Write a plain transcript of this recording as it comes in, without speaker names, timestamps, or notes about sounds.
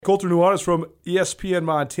Colter Nuanez from ESPN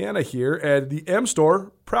Montana here, and the M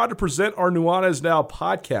Store, proud to present our Nuanez Now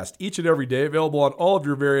podcast each and every day, available on all of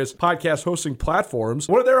your various podcast hosting platforms.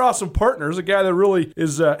 One of their awesome partners, a guy that really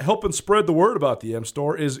is helping spread the word about the M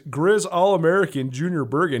Store, is Grizz All-American Junior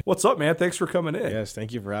Bergen. What's up, man? Thanks for coming in. Yes,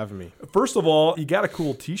 thank you for having me. First of all, you got a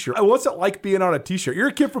cool t-shirt. What's it like being on a t-shirt? You're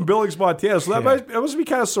a kid from Billings, Montana, so that must be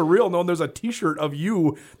kind of surreal knowing there's a t-shirt of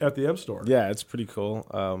you at the M Store. Yeah, it's pretty cool.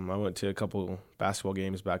 I went to a couple basketball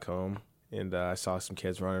games back home, and I saw some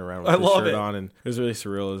kids running around with the shirt on, and it was really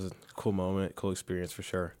surreal. It was a cool moment, cool experience for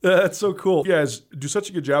sure. That's so cool. You guys do such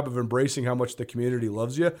a good job of embracing how much the community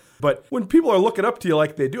loves you. But when people are looking up to you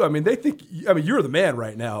like they do, they think, you're the man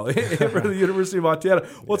right now for the University of Montana.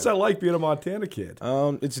 What's that like being a Montana kid?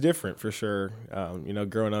 It's different for sure.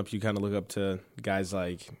 Growing up, you kind of look up to guys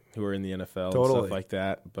like who are in the NFL and stuff like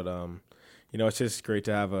that. But, it's just great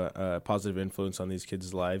to have a positive influence on these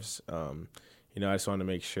kids' lives. I just want to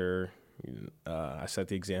make sure I set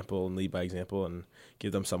the example and lead by example and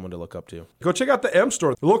give them someone to look up to. Go check out the M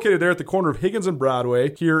Store. They're located there at the corner of Higgins and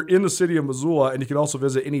Broadway here in the city of Missoula, and you can also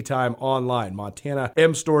visit anytime online,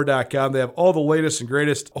 montanamstore.com. They have all the latest and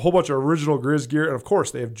greatest, a whole bunch of original Grizz gear, and of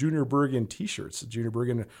course, they have Junior Bergen t-shirts. Junior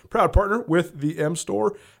Bergen, proud partner with the M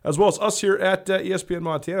Store, as well as us here at ESPN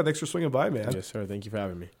Montana. Thanks for swinging by, man. Yes, sir. Thank you for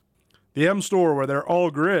having me. The M Store, where they're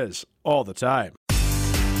all Grizz all the time.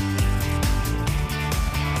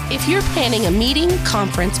 If you're planning a meeting,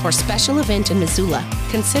 conference, or special event in Missoula,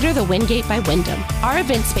 consider the Wingate by Wyndham. Our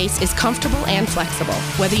event space is comfortable and flexible.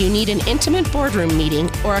 Whether you need an intimate boardroom meeting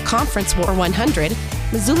or a conference for 100,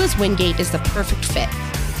 Missoula's Wingate is the perfect fit.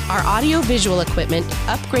 Our audio-visual equipment,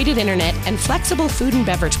 upgraded internet, and flexible food and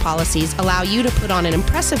beverage policies allow you to put on an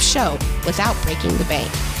impressive show without breaking the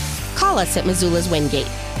bank. Call us at Missoula's Wingate,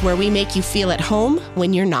 where we make you feel at home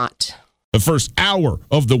when you're not. The first hour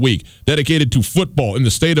of the week dedicated to football in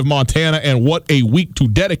the state of Montana, and what a week to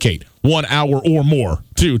dedicate 1 hour or more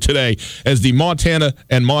to today, as the Montana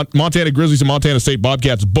Grizzlies and Montana State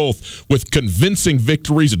Bobcats both with convincing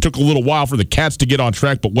victories. It took a little while for the Cats to get on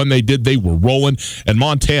track, but when they did, they were rolling. And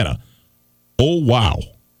Montana, oh wow,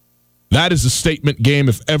 that is a statement game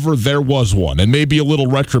if ever there was one, and maybe a little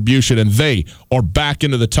retribution, and they are back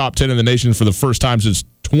into the top 10 in the nation for the first time since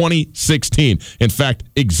 2016. In fact,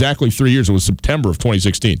 exactly 3 years. It was September of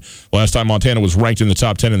 2016. Last time Montana was ranked in the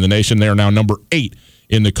top 10 in the nation. They are now number 8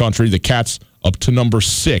 in the country. The Cats up to number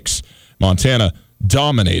 6. Montana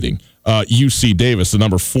dominating UC Davis, the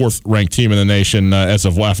number 4th ranked team in the nation as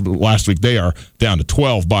of last week. They are down to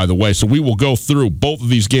 12, by the way. So we will go through both of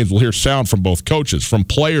these games. We'll hear sound from both coaches, from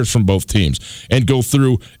players from both teams, and go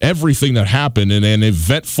through everything that happened in an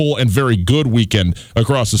eventful and very good weekend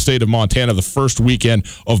across the state of Montana, the first weekend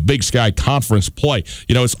of Big Sky Conference play.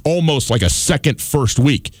 It's almost like a second first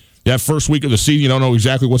week. That first week of the season, you don't know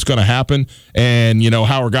exactly what's going to happen, and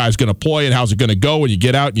how are guys going to play and how's it going to go, and you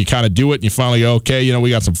get out and you kind of do it, and you finally go, okay,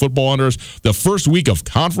 we got some football under us. The first week of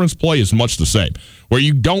conference play is much the same, where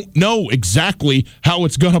you don't know exactly how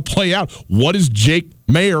it's going to play out. What is Jake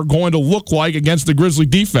Mayer going to look like against the Grizzly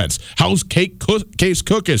defense? How's Case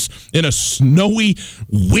Cookus in a snowy,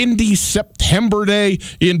 windy September day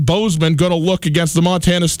in Bozeman going to look against the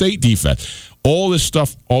Montana State defense? All this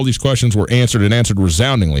stuff, all these questions were answered, and answered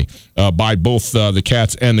resoundingly by both the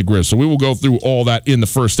Cats and the Grizz. So we will go through all that in the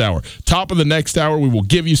first hour. Top of the next hour, we will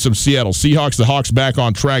give you some Seattle Seahawks. The Hawks back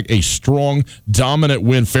on track. A strong, dominant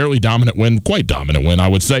win, fairly dominant win, quite dominant win, I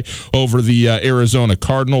would say, over the Arizona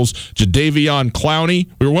Cardinals. Jadeveon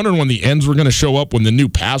Clowney. We were wondering when the ends were going to show up, when the new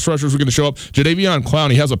pass rushers were going to show up. Jadeveon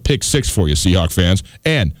Clowney has a pick 6 for you, Seahawk fans.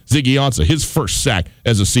 And Ziggy Ansah, his first sack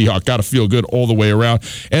as a Seahawk. Got to feel good all the way around.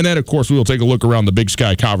 And then, of course, we will take a look around the Big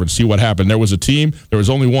Sky Conference, see what happened. There was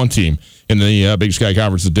only one team in the Big Sky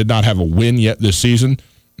Conference that did not have a win yet this season.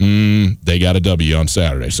 They got a W on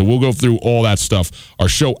Saturday. So we'll go through all that stuff. Our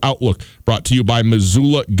show Outlook brought to you by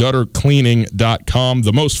MissoulaGutterCleaning.com.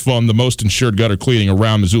 The most fun, the most insured gutter cleaning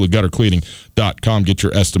around, MissoulaGutterCleaning.com. Get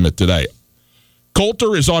your estimate today.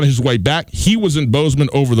 Colter is on his way back. He was in Bozeman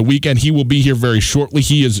over the weekend. He will be here very shortly.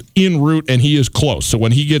 He is en route, and he is close. So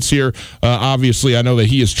when he gets here, obviously, I know that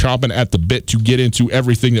he is chomping at the bit to get into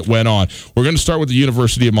everything that went on. We're going to start with the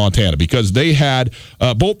University of Montana, because they had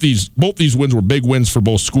both these wins were big wins for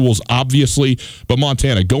both schools, obviously. But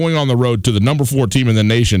Montana going on the road to the number 4 team in the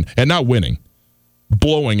nation and not winning.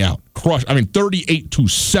 Blowing out,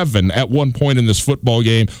 38-7 at one point in this football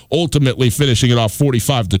game, ultimately finishing it off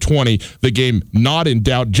 45-20. The game not in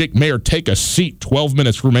doubt. Jake Mayer, take a seat, 12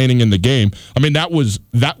 minutes remaining in the game.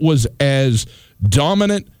 That was as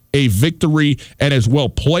dominant a victory and as well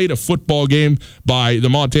played a football game by the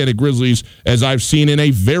Montana Grizzlies as I've seen in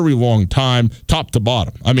a very long time, top to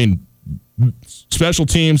bottom. I mean, special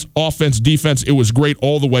teams, offense, defense, it was great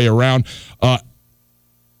all the way around.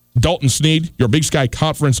 Dalton Sneed, your Big Sky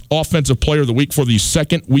Conference Offensive Player of the Week for the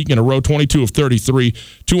second week in a row, 22 of 33,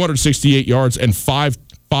 268 yards, and five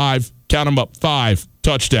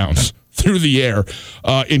touchdowns through the air,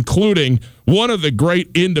 including one of the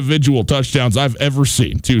great individual touchdowns I've ever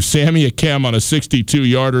seen to Sammy Akem on a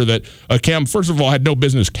 62-yarder that Akem, first of all, had no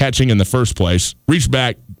business catching in the first place, reached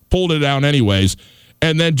back, pulled it down anyways,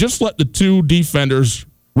 and then just let the two defenders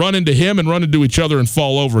run into him and run into each other and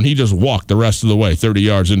fall over, and he just walked the rest of the way, 30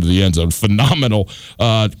 yards into the end zone. Phenomenal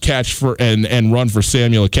catch for and run for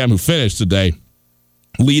Samuel Akem, who finished today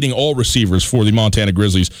leading all receivers for the Montana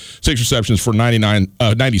Grizzlies. 6 receptions for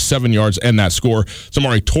 97 yards and that score.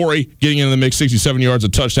 Samari Torrey getting into the mix, 67 yards, a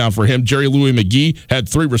touchdown for him. Jerry Louis McGee had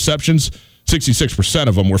 3 receptions. 66%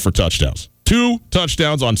 of them were for touchdowns. 2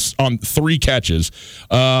 touchdowns on 3 catches.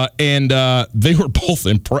 And they were both,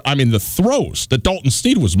 the throws that Dalton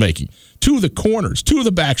Sneed was making to the corners, to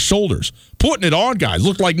the back shoulders, putting it on guys.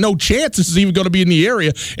 Looked like no chance this is even going to be in the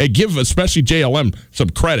area. And give especially JLM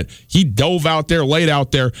some credit. He dove out there, laid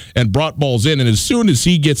out there, and brought balls in. And as soon as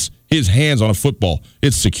he gets his hands on a football,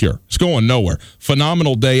 it's secure. It's going nowhere.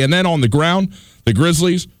 Phenomenal day. And then on the ground, the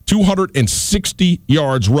Grizzlies, 260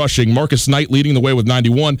 yards rushing. Marcus Knight leading the way with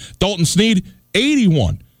 91. Dalton Sneed,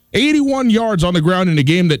 81. 81 yards on the ground in a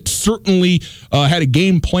game that certainly had a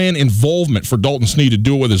game plan involvement for Dalton Sneed to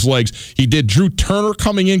do it with his legs. He did. Drew Turner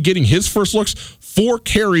coming in, getting his first looks, 4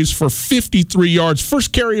 carries for 53 yards.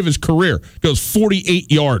 First carry of his career. Goes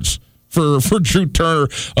 48 yards for Drew Turner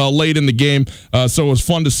late in the game. So it was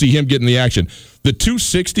fun to see him getting the action. The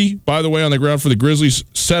 260, by the way, on the ground for the Grizzlies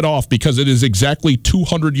set off because it is exactly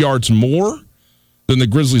 200 yards more than the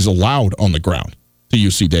Grizzlies allowed on the ground to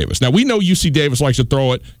UC Davis. Now, we know UC Davis likes to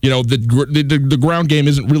throw it. You know, the ground game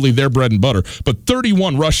isn't really their bread and butter, but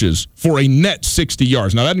 31 rushes for a net 60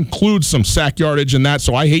 yards. Now, that includes some sack yardage and that,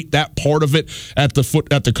 so I hate that part of it at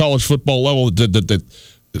the college football level. The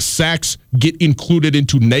sacks get included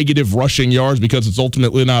into negative rushing yards because it's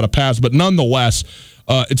ultimately not a pass, but nonetheless,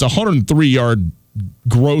 it's a 103-yard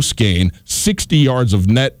gross gain, 60 yards of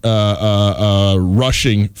net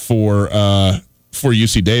rushing for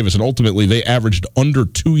UC Davis, and ultimately they averaged under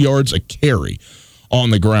 2 yards a carry on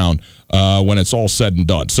the ground when it's all said and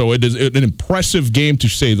done. So it is an impressive game, to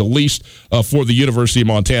say the least, for the University of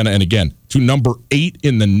Montana. And again, to number 8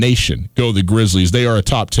 in the nation go the Grizzlies. They are a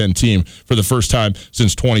top 10 team for the first time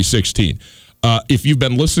since 2016. If you've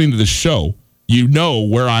been listening to this show, you know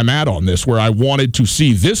where I'm at on this, where I wanted to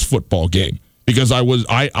see this football game. Because I was,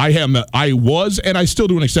 and I still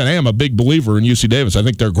to an extent, I am a big believer in UC Davis. I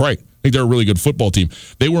think they're great. I think they're a really good football team.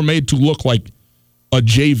 They were made to look like a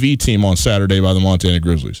JV team on Saturday by the Montana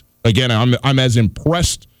Grizzlies. Again, I'm as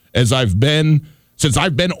impressed as I've been since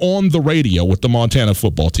I've been on the radio with the Montana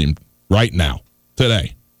football team right now,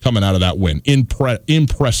 today, coming out of that win.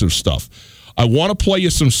 Impressive stuff. I want to play you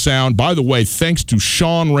some sound. By the way, thanks to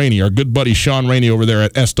Sean Rainey, our good buddy Sean Rainey over there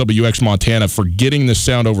at SWX Montana, for getting this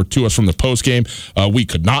sound over to us from the postgame. We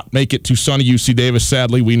could not make it to sunny UC Davis,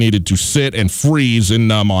 sadly. We needed to sit and freeze in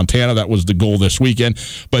Montana. That was the goal this weekend.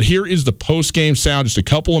 But here is the postgame sound, just a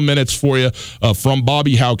couple of minutes for you from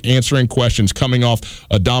Bobby Hauck answering questions coming off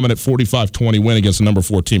a dominant 45-20 win against the number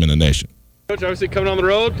 4 team in the nation. Coach, obviously coming on the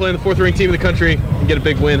road, playing the 4th-ranked team in the country, and get a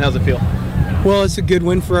big win. How's it feel? Well, it's a good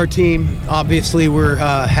win for our team. Obviously, we're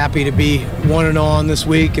happy to be 1-0 on this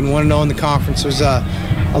week and 1-0 in the conference. There's a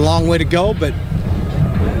long way to go, but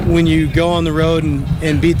when you go on the road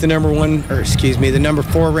and beat the the number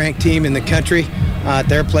 4 ranked team in the country at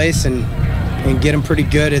their place and get them pretty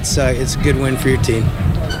good, it's a good win for your team.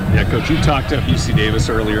 Yeah, Coach, you talked up UC Davis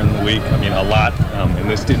earlier in the week. I mean, a lot, and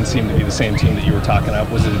this didn't seem to be the same team that you were talking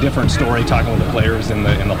up. Was it a different story talking with the players in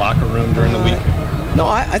the locker room during the week? No,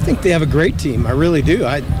 I think they have a great team. I really do.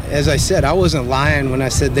 As I said, I wasn't lying when I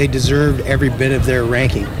said they deserved every bit of their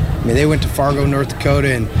ranking. I mean, they went to Fargo, North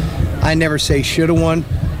Dakota, and I never say should have won,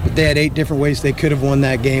 but they had 8 different ways they could have won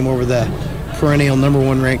that game over the perennial number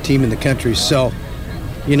 1 ranked team in the country. So,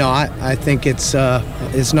 you know, I think it's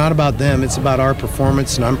not about them. It's about our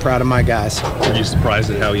performance, and I'm proud of my guys. Were you surprised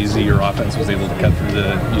at how easy your offense was able to cut through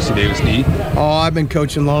the UC Davis D? Oh, I've been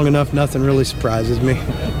coaching long enough. Nothing really surprises me.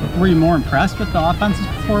 Were you more impressed with the offense's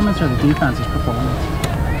performance or the defense's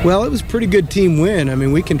performance? Well, it was a pretty good team win. I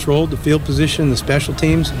mean, we controlled the field position, the special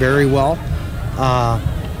teams very well.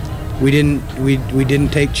 We didn't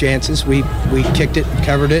take chances. We kicked it and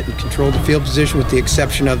covered it and controlled the field position, with the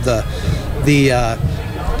exception of the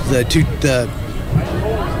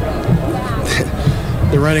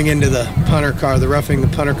running into the punter car, the roughing the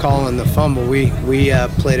punter call and the fumble. We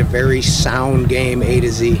played a very sound game, A to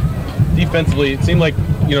Z. Defensively, it seemed like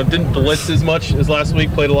didn't blitz as much as last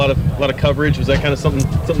week. Played a lot of coverage. Was that kind of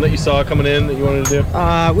something that you saw coming in that you wanted to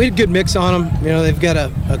do? We had a good mix on them. They've got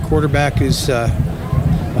a quarterback who's a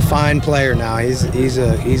fine player now. He's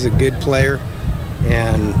a good player,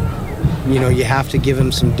 and you have to give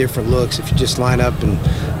him some different looks. If you just line up and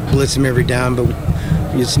blitz him every down, but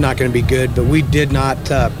it's not going to be good. But we did not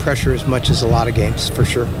pressure as much as a lot of games, for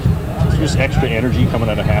sure. Is there just extra energy coming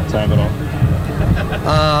out of halftime at all?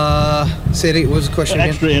 What was the question again?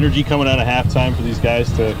 Extra energy coming out of halftime for these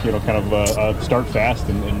guys to, kind of start fast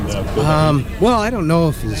and well, I don't know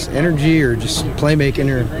if it's energy or just playmaking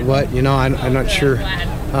or what. I'm not sure.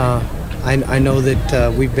 I know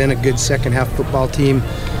that we've been a good second half football team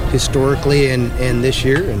historically and this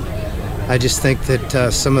year, and I just think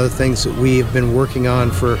that some of the things that we have been working on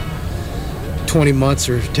for 20 months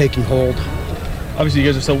are taking hold. Obviously, you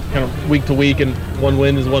guys are so kind of week to week, and one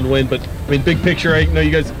win is one win. But big picture, I know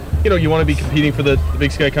you guys, you want to be competing for the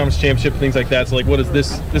Big Sky Conference Championship and things like that. So, what does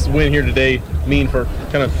this win here today mean for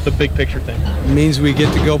kind of the big picture thing? It means we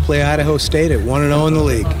get to go play Idaho State at 1-0 in the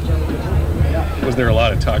league. Was there a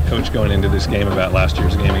lot of talk, Coach, going into this game about last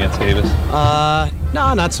year's game against Davis?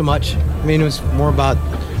 No, not so much. It was more about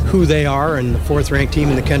who they are and the fourth-ranked team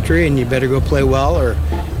in the country, and you better go play well or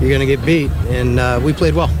you're going to get beat. And we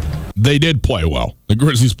played well. They did play well. The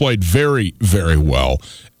Grizzlies played very, very well.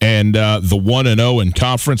 And the 1-0 in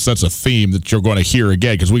conference, that's a theme that you're going to hear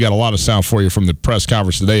again because we got a lot of sound for you from the press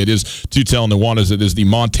conference today. It is Tutel Nuanez. It is the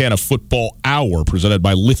Montana Football Hour presented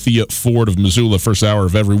by Lithia Ford of Missoula, first hour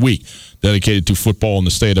of every week, dedicated to football in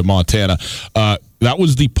the state of Montana. That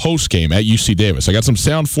was the post game at UC Davis. I got some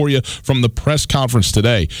sound for you from the press conference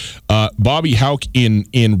today. Bobby Hauck, in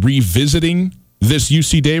revisiting this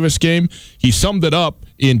UC Davis game, he summed it up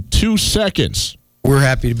in 2 seconds. We're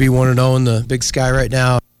happy to be 1-0 in the Big Sky right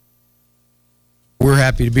now. We're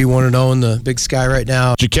happy to be 1-0 in the Big Sky right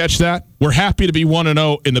now. Did you catch that? We're happy to be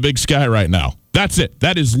 1-0 in the Big Sky right now. That's it.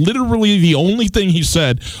 That is literally the only thing he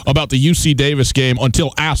said about the UC Davis game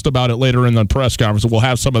until asked about it later in the press conference. We'll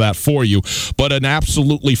have some of that for you. But an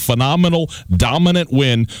absolutely phenomenal, dominant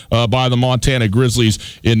win by the Montana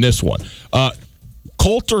Grizzlies in this one.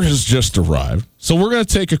 Coulter has just arrived, so we're going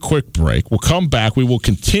to take a quick break. We'll come back. We will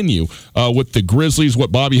continue with the Grizzlies,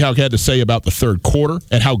 what Bobby Hauck had to say about the third quarter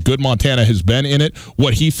and how good Montana has been in it,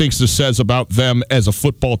 what he thinks this says about them as a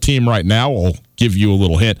football team right now. I'll give you a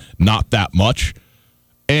little hint, not that much.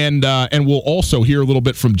 And we'll also hear a little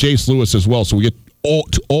bit from Jace Lewis as well, so we get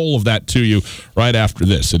all of that to you right after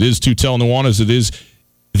this. It is Tutel Nuanez. It is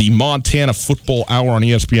the Montana Football Hour on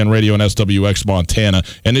ESPN Radio and SWX Montana,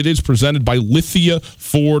 and it is presented by Lithia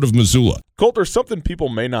Ford of Missoula. Coulter, something people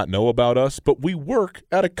may not know about us, but we work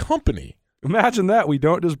at a company. Imagine that. We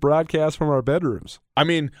don't just broadcast from our bedrooms. I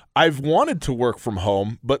mean, I've wanted to work from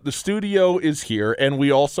home, but the studio is here, and we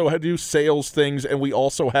also do sales things, and we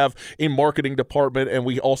also have a marketing department, and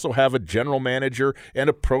we also have a general manager and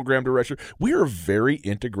a program director. We are a very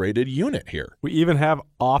integrated unit here. We even have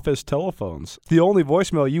office telephones. The only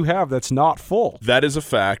voicemail you have that's not full. That is a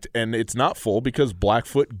fact, and it's not full because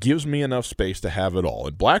Blackfoot gives me enough space to have it all.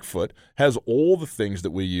 And Blackfoot has all the things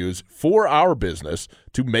that we use for our business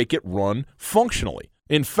to make it run functionally.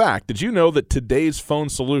 In fact, did you know that today's phone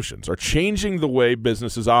solutions are changing the way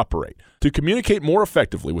businesses operate? To communicate more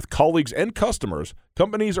effectively with colleagues and customers,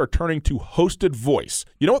 companies are turning to hosted voice.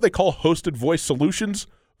 You know what they call hosted voice solutions?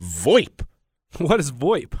 VoIP. What is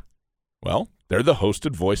VoIP? Well, they're the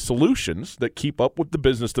hosted voice solutions that keep up with the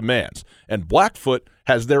business demands. And Blackfoot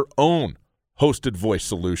has their own hosted voice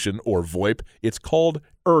solution, or VoIP. It's called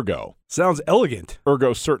Ergo. Sounds elegant.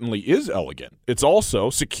 Ergo certainly is elegant. It's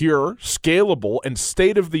also secure, scalable, and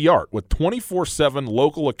state-of-the-art with 24/7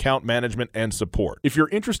 local account management and support. If you're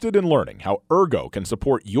interested in learning how Ergo can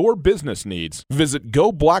support your business needs, visit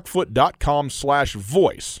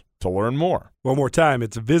goblackfoot.com/voice to learn more. One more time,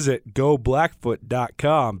 it's visit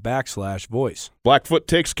goblackfoot.com/voice. Blackfoot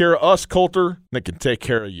takes care of us, Coulter, and it can take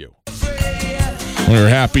care of you. We're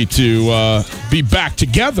happy to be back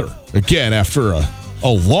together again after a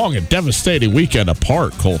long and devastating weekend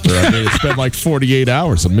apart, Coulter. I mean, it's been like 48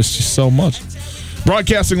 hours. I missed you so much.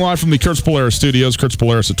 Broadcasting live from the Kurtz Polaris studios. Kurtz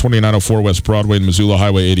Polaris at 2904 West Broadway in Missoula,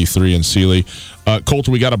 Highway 83 in Sealy. Coulter,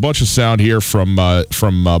 we got a bunch of sound here from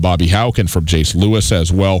Bobby Hauck and from Jace Lewis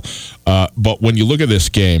as well. But when you look at this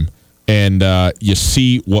game, and you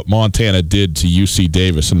see what Montana did to UC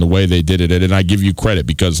Davis and the way they did it. And I give you credit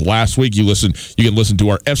because last week you can listen to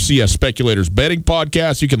our FCS Speculators Betting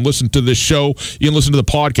podcast. You can listen to this show. You can listen to the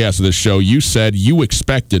podcast of this show. You said you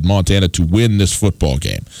expected Montana to win this football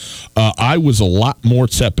game. I was a lot more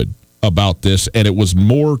tepid about this, and it was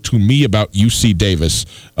more to me about UC Davis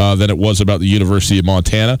than it was about the University of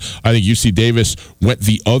Montana. I think UC Davis went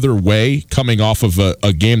the other way, coming off of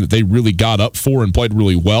a game that they really got up for and played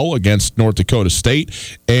really well against North Dakota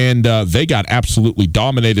State, and they got absolutely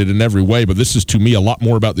dominated in every way. But this is, to me, a lot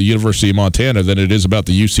more about the University of Montana than it is about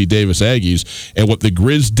the UC Davis Aggies. And what the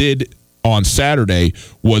Grizz did on Saturday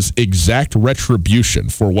was exact retribution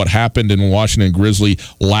for what happened in Washington Grizzly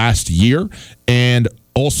last year, and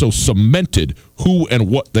also cemented who and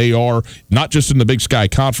what they are, not just in the Big Sky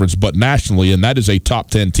Conference, but nationally, and that is a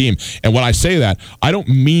top 10 team. And when I say that, I don't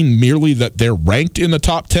mean merely that they're ranked in the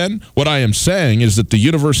top 10. What I am saying is that the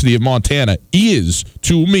University of Montana is,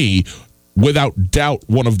 to me, without doubt,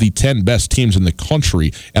 one of the 10 best teams in the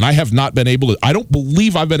country. And I have not been able to, I don't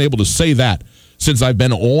believe I've been able to say that since I've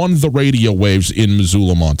been on the radio waves in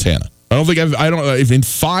Missoula, Montana. In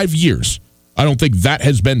 5 years, I don't think that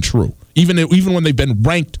has been true. Even when they've been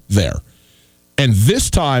ranked there. And this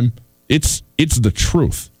time, it's the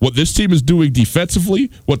truth. What this team is doing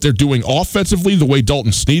defensively, what they're doing offensively, the way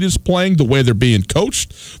Dalton Snead is playing, the way they're being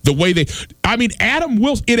coached, the way Adam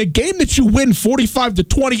Wilson, in a game that you win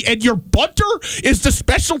 45-20, and your punter is the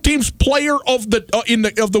special teams player of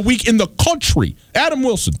the week in the country. Adam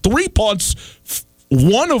Wilson, 3 punts,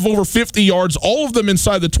 one of over 50 yards, all of them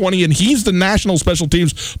inside the 20, and he's the national special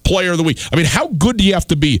teams player of the week. I mean, how good do you have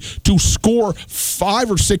to be to score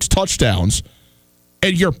 5 or 6 touchdowns,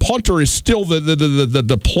 and your punter is still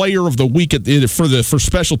the player of the week for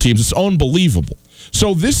special teams? It's unbelievable.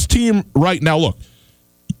 So this team right now, look,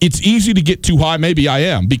 it's easy to get too high. Maybe I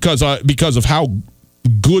am because of how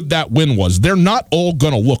good that win was. They're not all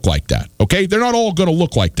going to look like that, okay? They're not all going to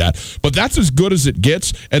look like that. But that's as good as it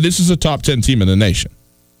gets, and this is a top 10 team in the nation.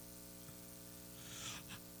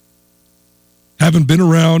 Having been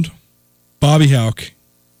around Bobby Hauck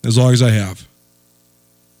as long as I have,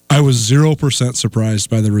 I was 0% surprised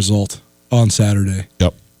by the result on Saturday.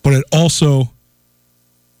 Yep. But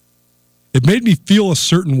it made me feel a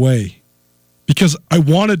certain way because I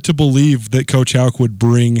wanted to believe that Coach Hauck would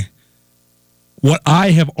bring what I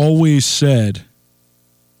have always said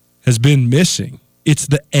has been missing. It's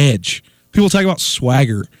the edge. People talk about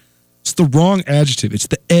swagger. It's the wrong adjective. It's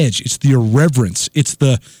the edge. It's the irreverence. It's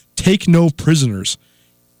the take no prisoners.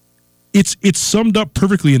 It's summed up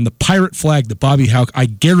perfectly in the pirate flag that Bobby Hauck, I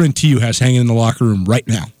guarantee you, has hanging in the locker room right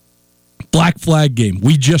now. Black flag game.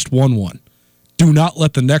 We just won one. Do not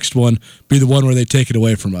let the next one be the one where they take it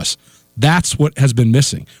away from us. That's what has been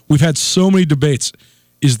missing. We've had so many debates.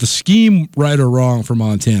 Is the scheme right or wrong for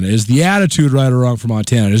Montana? Is the attitude right or wrong for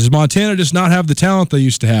Montana? Does Montana just not have the talent they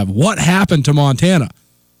used to have? What happened to Montana?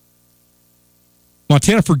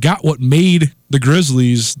 Montana forgot what made the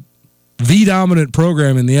Grizzlies the dominant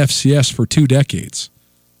program in the FCS for 2 decades.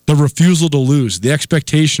 The refusal to lose, the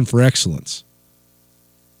expectation for excellence.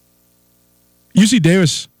 UC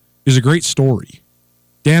Davis is a great story.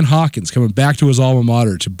 Dan Hawkins coming back to his alma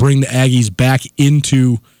mater to bring the Aggies back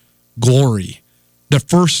into glory. The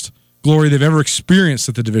first glory they've ever experienced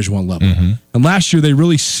at the Division I level. Mm-hmm. And last year, they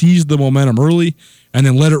really seized the momentum early and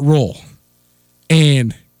then let it roll.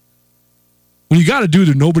 And when you got a dude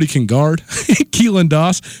that nobody can guard, Keelan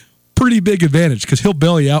Doss, pretty big advantage because he'll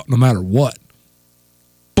bail you out no matter what.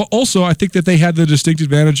 But also, I think that they had the distinct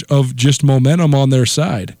advantage of just momentum on their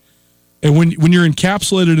side. And when you're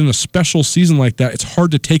encapsulated in a special season like that, it's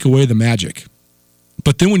hard to take away the magic.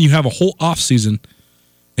 But then when you have a whole offseason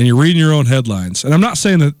and you're reading your own headlines, and I'm not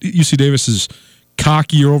saying that UC Davis is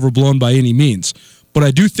cocky or overblown by any means, but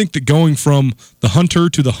I do think that going from the hunter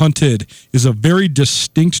to the hunted is a very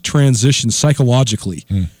distinct transition psychologically.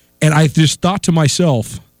 And I just thought to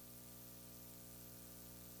myself,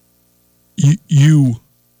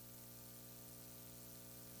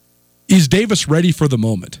 is Davis ready for the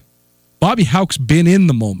moment? Bobby Hauck's been in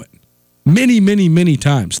the moment many, many, many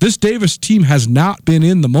times. This Davis team has not been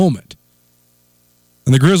in the moment.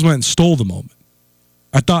 And the Grizz went and stole the moment.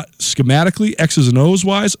 I thought schematically, X's and O's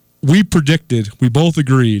wise, we both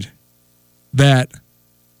agreed that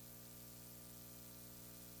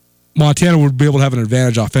Montana would be able to have an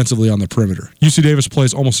advantage offensively on the perimeter. UC Davis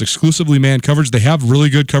plays almost exclusively man coverage. They have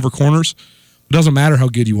really good cover corners. It doesn't matter how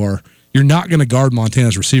good you are. You're not going to guard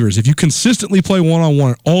Montana's receivers. If you consistently play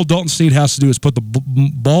one-on-one, all Dalton Snead has to do is put the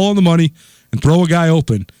ball on the money and throw a guy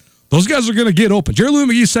open. Those guys are going to get open. Jerry Louis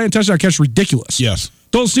McGee's second touchdown catch ridiculous. Yes.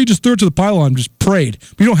 Dalton Sneed just threw it to the pylon and just prayed.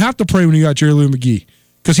 But you don't have to pray when you got Jerry Louis McGee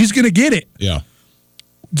because he's going to get it. Yeah.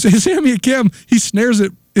 Sammy Akem, he snares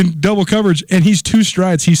it in double coverage, and he's 2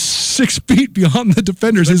 strides. He's 6 feet beyond the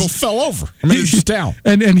defenders. They both fell over. I mean, he's just down.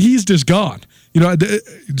 And he's just gone.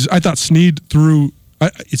 I thought Sneed threw.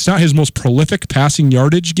 It's not his most prolific passing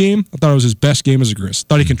yardage game. I thought it was his best game as a Grizz. I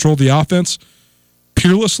thought he controlled the offense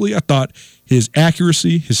peerlessly. I thought his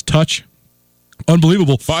accuracy, his touch,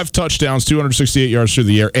 unbelievable. 5 touchdowns, 268 yards through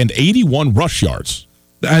the air, and 81 rush yards.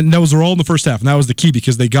 And those were all in the first half, and that was the key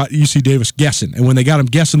because they got UC Davis guessing. And when they got him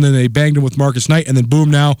guessing, then they banged him with Marcus Knight, and then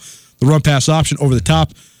boom, now the run-pass option over the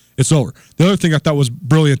top, it's over. The other thing I thought was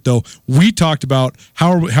brilliant, though, we talked about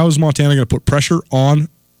how is Montana going to put pressure on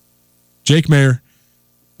Jake Mayer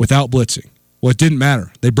without blitzing. Well, it didn't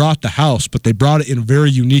matter. They brought the house, but they brought it in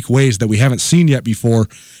very unique ways that we haven't seen yet before,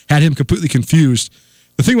 had him completely confused.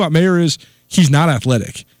 The thing about Mayer is he's not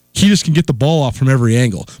athletic. He just can get the ball off from every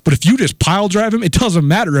angle. But if you just pile drive him, it doesn't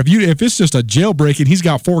matter. If it's just a jailbreak and he's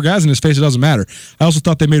got 4 guys in his face, it doesn't matter. I also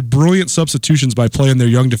thought they made brilliant substitutions by playing their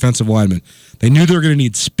young defensive linemen. They knew they were going to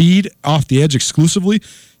need speed off the edge exclusively.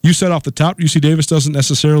 You said off the top, UC Davis doesn't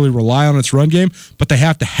necessarily rely on its run game, but they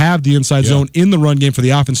have to have the inside zone in the run game for the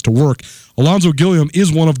offense to work. Alonzo Gilliam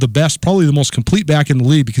is one of the best, probably the most complete back in the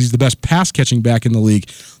league because he's the best pass-catching back in the league.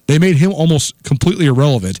 They made him almost completely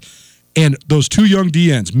irrelevant. And those 2 young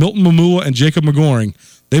DNs, Milton Mamula and Jacob McGoring,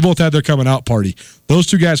 they both had their coming out party. Those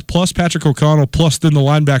 2 guys, plus Patrick O'Connell, plus then the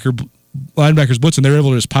linebackers blitz, and they were able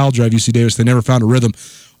to just pile drive UC Davis. They never found a rhythm.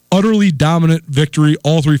 Utterly dominant victory,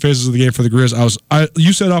 all 3 phases of the game for the Grizz.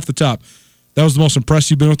 You said off the top, that was the most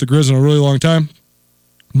impressed you've been with the Grizz in a really long time.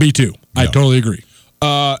 Me too. Yeah. I totally agree.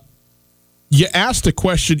 You asked a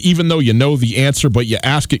question even though you know the answer, but you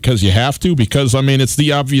ask it because you have to, because, it's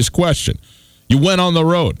the obvious question. You went on the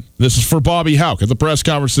road. This is for Bobby Hauck at the press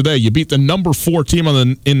conference today. You beat the number 4 team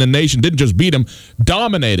in the nation. Didn't just beat them,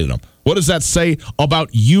 dominated them. What does that say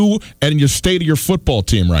about you and your state of your football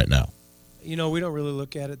team right now? We don't really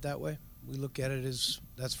look at it that way. We look at it as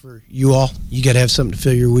that's for you all. You got to have something to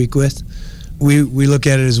fill your week with. We look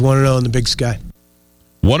at it as 1-0 in the Big Sky.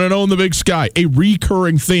 1-0 in the Big Sky, a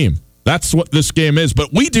recurring theme. That's what this game is.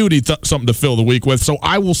 But we do need something to fill the week with, so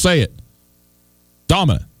I will say it.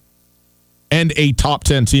 Dominant. And a top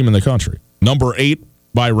 10 team in the country. Number 8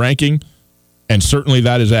 by ranking, and certainly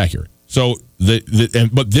that is accurate. So,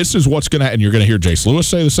 but this is what's going to happen. You're going to hear Jace Lewis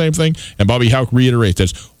say the same thing, and Bobby Hauck reiterate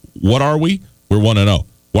this. What are we? We're 1-0.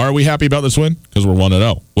 Why are we happy about this win? Because we're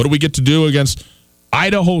 1-0. What do we get to do against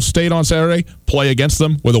Idaho State on Saturday? Play against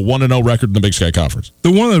them with a 1-0 record in the Big Sky Conference.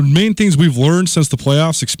 One of the main things we've learned since the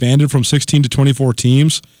playoffs expanded from 16 to 24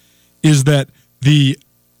 teams is that the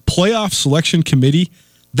playoff selection committee,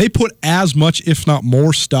 they put as much, if not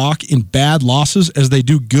more, stock in bad losses as they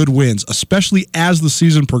do good wins, especially as the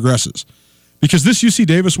season progresses. Because this UC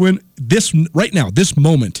Davis win, this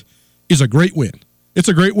moment, is a great win. It's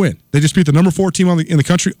a great win. They just beat the number 4 team in the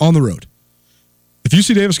country on the road. If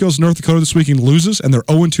UC Davis goes to North Dakota this week and loses, and they're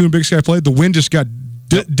 0-2 in Big Sky play, the win just got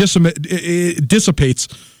dissipates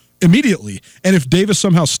immediately. And if Davis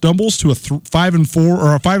somehow stumbles to a 5-4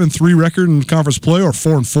 or a 5-3 record in conference play, or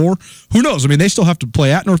 4-4, who knows? They still have to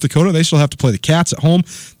play at North Dakota. They still have to play the Cats at home.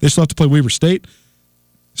 They still have to play Weber State.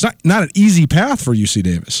 It's not an easy path for UC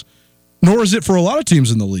Davis, nor is it for a lot of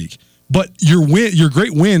teams in the league. But your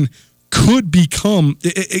great win could become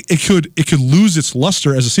it could lose its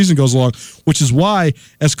luster as the season goes along, which is why,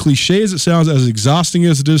 as cliche as it sounds, as exhausting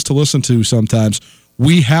as it is to listen to sometimes,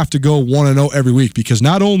 we have to go 1-0 every week, because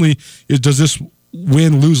not only does this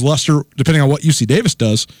win lose luster depending on what UC Davis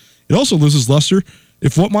does, it also loses luster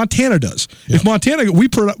if what Montana does. Yeah. If Montana, we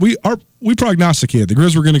prognosticated the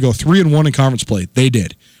Grizz were going to go 3-1 in conference play. They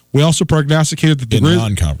did. We also prognosticated that the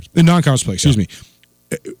Grizz in non-conference play. Excuse me.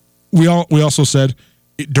 We also said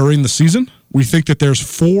during the season we think that there's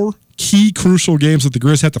 4 key crucial games that the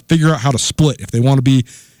Grizz have to figure out how to split if they want to be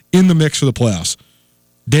in the mix for the playoffs.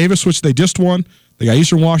 Davis, which they just won. They got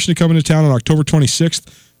Eastern Washington coming to town on October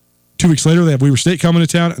 26th. 2 weeks later, they have Weber State coming to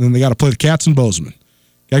town, and then they got to play the Cats in Bozeman.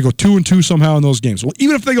 Got to go 2-2 somehow in those games. Well,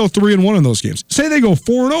 even if they go 3-1 in those games, say they go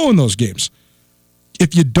 4-0 in those games,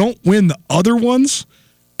 if you don't win the other ones,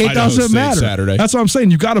 it doesn't matter. Saturday. That's what I'm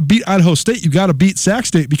saying. You got to beat Idaho State. You got to beat Sac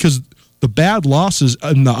State, because the bad losses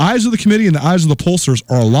in the eyes of the committee and the eyes of the pollsters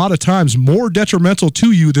are a lot of times more detrimental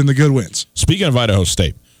to you than the good wins. Speaking of Idaho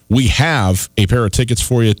State, we have a pair of tickets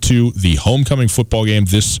for you to the homecoming football game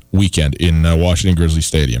this weekend in Washington Grizzly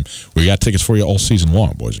Stadium. We got tickets for you all season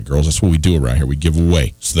long, boys and girls. That's what we do around here. We give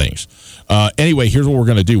away things. Anyway, here's what we're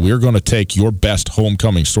going to do. We're going to take your best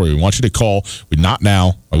homecoming story. We want you to call. Not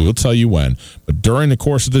now. I will tell you when. But during the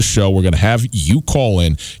course of this show, we're going to have you call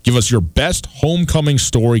in. Give us your best homecoming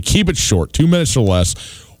story. Keep it short, 2 minutes or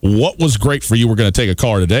less. What was great for you? We're going to take a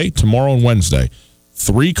caller today, tomorrow, and Wednesday.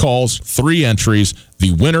 3 calls, 3 entries.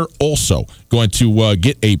 The winner also going to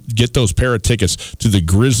get those pair of tickets to the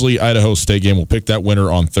Grizzly-Idaho State game. We'll pick that winner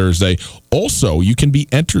on Thursday. Also, you can be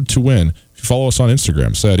entered to win if you follow us on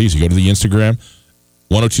Instagram. It's that easy. Go to the Instagram,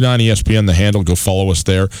 1029 ESPN, the handle. Go follow us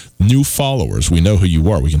there. New followers, we know who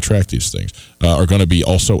you are. We can track these things. Are going to be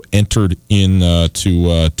also entered in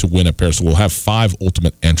to win a pair. So we'll have 5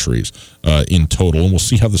 ultimate entries in total, and we'll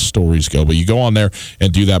see how the stories go. But you go on there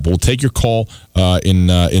and do that. But we'll take your call in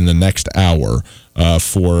the next hour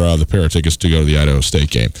for the pair of tickets to go to the Idaho State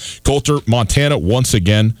game. Colter, Montana once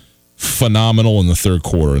again phenomenal in the third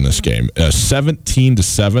quarter in this game.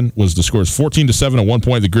 17-7 was the score. 14-7 at one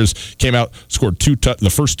point. The Grizz came out, scored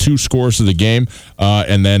the first 2 scores of the game,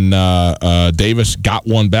 and then Davis got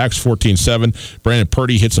one back. 14-7. Brandon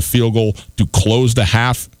Purdy hits a field goal to close the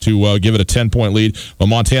half to give it a 10-point lead. But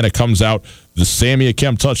Montana comes out, the Sammy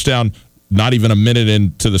Akem touchdown, not even a minute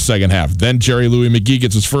into the second half. Then Jerry Louis McGee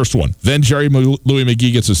gets his first one. Then Jerry Louis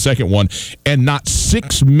McGee gets his second one. And not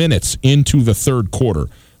 6 minutes into the third quarter,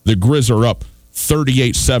 the Grizz are up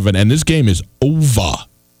 38-7, and this game is over.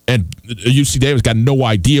 And UC Davis got no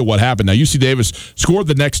idea what happened. Now, UC Davis scored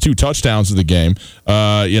the next 2 touchdowns of the game,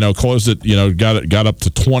 closed it, got up to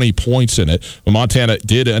 20 points in it. But Montana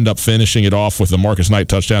did end up finishing it off with the Marcus Knight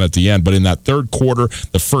touchdown at the end. But in that third quarter,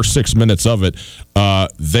 the first 6 minutes of it,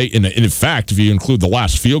 in fact, if you include the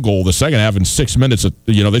last field goal, the second half in 6 minutes,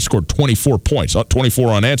 they scored 24 points, 24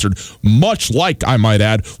 unanswered, much like, I might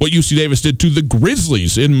add, what UC Davis did to the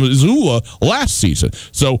Grizzlies in Missoula last season.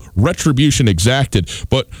 So retribution exacted.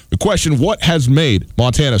 But the question, what has made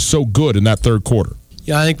Montana so good in that third quarter?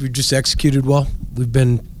 Yeah, I think we've just executed well. We've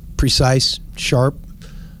been precise, sharp.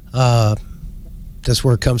 That's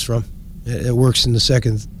where it comes from. It works in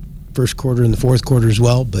the first quarter and the fourth quarter as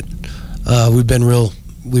well, but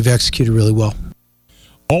we've executed really well.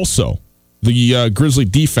 Also, the Grizzly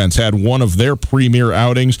defense had one of their premier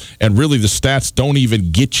outings, and really the stats don't even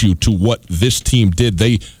get you to what this team did.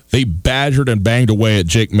 They badgered and banged away at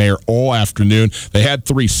Jake Mayer all afternoon. They had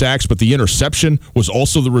 3 sacks, but the interception was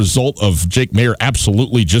also the result of Jake Mayer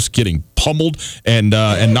absolutely just getting pummeled and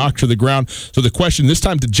knocked to the ground. So the question this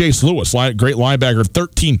time to Jace Lewis, great linebacker,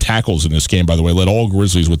 13 tackles in this game, by the way, led all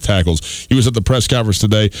Grizzlies with tackles. He was at the press conference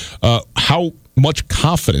today. How much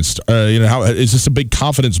confidence, how is this a big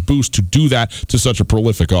confidence boost to do that to such a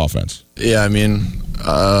prolific offense? Yeah, I mean,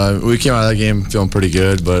 we came out of that game feeling pretty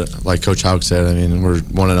good, but like Coach Houck said, I mean, we're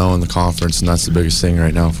 1-0 in the conference, and that's the biggest thing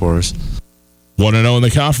right now for us. 1-0 in the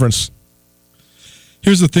conference.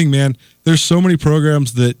 Here's the thing, man. There's so many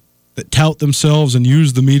programs that tout themselves and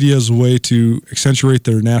use the media as a way to accentuate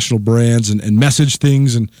their national brands and message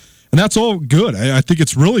things, and that's all good. I think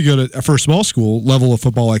it's really good for a small school level of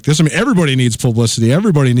football like this. I mean, everybody needs publicity.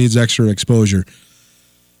 Everybody needs extra exposure.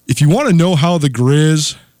 If you want to know how the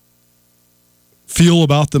Grizz feel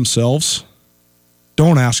about themselves,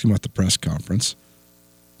 don't ask them at the press conference.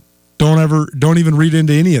 Don't even read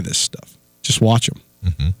into any of this stuff. Just watch them.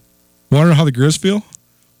 Mm-hmm. Want to know how the Grizz feel?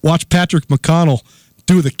 Watch Patrick McConnell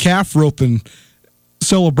do the calf roping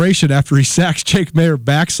celebration after he sacks Jake Mayer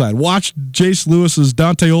backside. Watch Jace Lewis's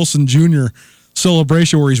Dante Olson Jr.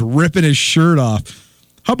 celebration where he's ripping his shirt off.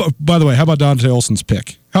 How about Dante Olson's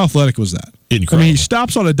pick? How athletic was that? Incredible. I mean, he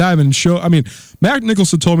stops on a diamond and show. I mean, Matt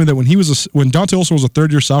Nicholson told me that when Dante Olson was a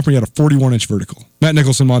third-year sophomore, he had a 41-inch vertical. Matt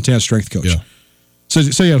Nicholson, Montana's strength coach. Yeah. So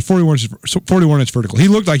he had a 41-inch vertical. He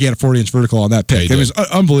looked like he had a 40-inch vertical on that pick. It was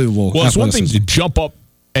unbelievable. Well, it's one thing to jump up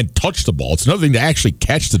and touch the ball. It's another thing to actually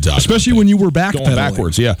catch the dive. Especially when you were going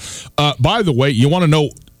backwards, yeah. By the way, you want to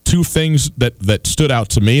know 2 things that stood out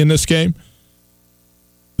to me in this game?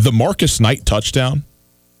 The Marcus Knight touchdown.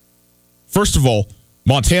 First of all,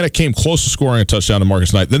 Montana came close to scoring a touchdown to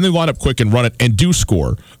Marcus Knight. Then they line up quick and run it and do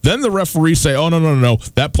score. Then the referees say, oh, no.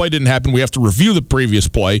 That play didn't happen. We have to review the previous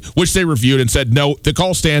play, which they reviewed and said, no, the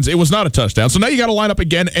call stands. It was not a touchdown. So now you got to line up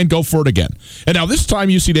again and go for it again. And now this time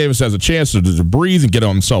UC Davis has a chance to breathe and get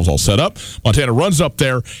themselves all set up. Montana runs up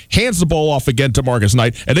there, hands the ball off again to Marcus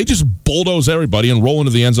Knight, and they just bulldoze everybody and roll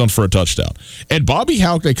into the end zone for a touchdown. And Bobby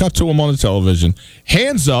Houck, they cut to him on the television,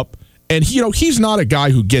 hands up, and he's not a guy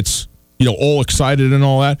who gets all excited and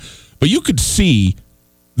all that. But you could see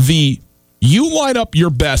you line up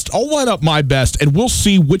your best, I'll line up my best, and we'll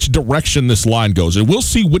see which direction this line goes. And we'll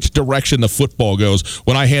see which direction the football goes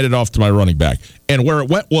when I hand it off to my running back. And where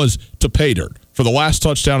it went was to pay dirt. for the last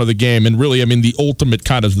touchdown of the game, and really, I mean, the ultimate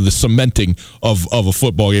kind of the cementing of a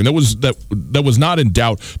football game. That was not in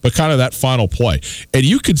doubt, but kind of that final play. And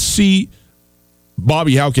you could see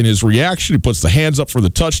Bobby Hauck in his reaction. He puts the hands up for the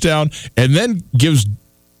touchdown and then gives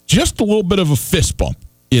just a little bit of a fist bump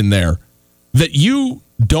in there that you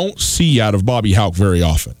don't see out of Bobby Hauck very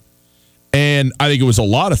often. And I think it was a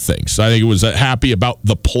lot of things. I think it was happy about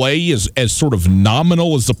the play as sort of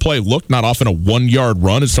nominal as the play looked. Not often a 1-yard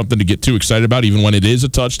run is something to get too excited about, even when it is a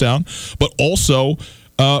touchdown. But also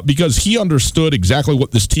because he understood exactly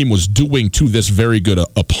what this team was doing to this very good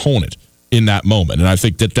opponent in that moment. And I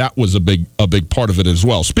think that was a big part of it as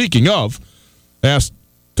well. Speaking of, I asked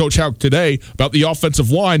Coach Hauck today about the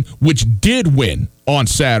offensive line, which did win on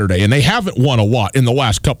Saturday, and they haven't won a lot in the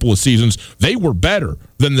last couple of seasons. They were better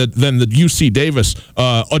than the UC Davis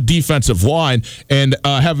a defensive line and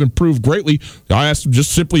have improved greatly. I asked him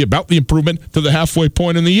just simply about the improvement to the halfway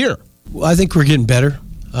point in the year. Well, I think we're getting better.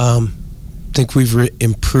 I think we've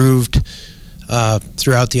improved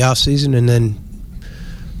throughout the offseason, and then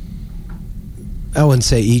I wouldn't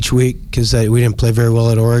say each week because we didn't play very well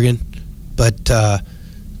at Oregon, but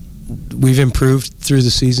we've improved through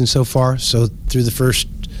the season so far. So through the first,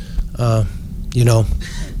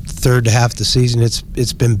 third to half of the season,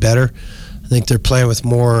 it's been better. I think they're playing with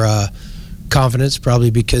more confidence,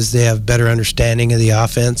 probably because they have better understanding of the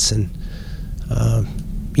offense, and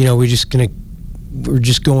we're just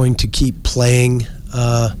going to keep playing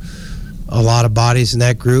a lot of bodies in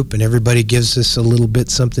that group, and everybody gives us a little bit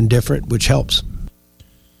something different, which helps.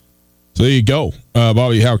 So there you go.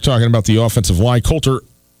 Bobby Hauck talking about the offensive line. Colter,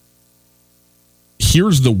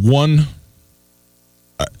 here's the one.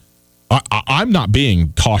 I'm not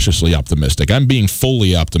being cautiously optimistic. I'm being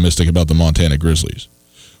fully optimistic about the Montana Grizzlies.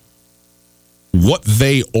 What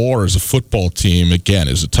they are as a football team, again,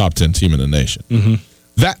 is a top 10 team in the nation. Mm-hmm.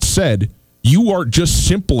 That said, you are just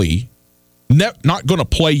simply not going to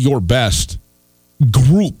play your best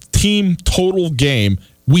group, team, total game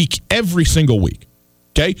week every single week.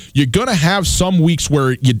 Okay, you're going to have some weeks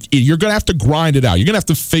where you're going to have to grind it out. You're going to have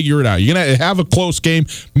to figure it out. You're going to have a close game,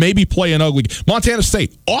 maybe play an ugly game. Montana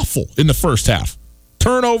State, awful in the first half.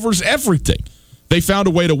 Turnovers, everything. They found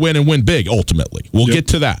a way to win and win big, ultimately. We'll get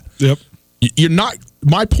to that. Yep. You're not.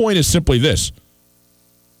 My point is simply this.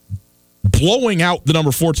 Blowing out the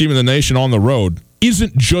number 4 team in the nation on the road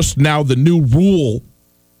isn't just now the new rule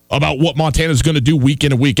about what Montana's going to do week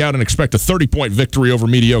in and week out and expect a 30-point victory over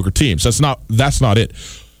mediocre teams. That's not it.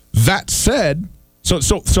 That said,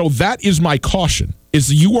 so that is my caution,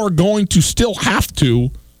 is you are going to still have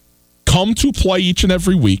to come to play each and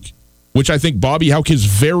every week, which I think Bobby Hauck is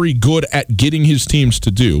very good at getting his teams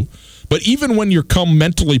to do. But even when you're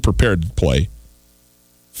mentally prepared to play,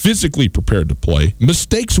 physically prepared to play,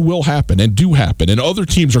 mistakes will happen and do happen, and other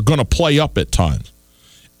teams are going to play up at times.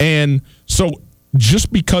 And so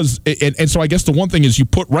just because, and so I guess the one thing is you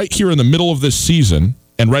put right here in the middle of this season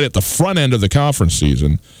and right at the front end of the conference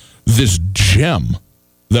season, this gem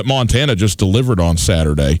that Montana just delivered on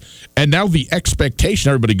Saturday. And now the expectation,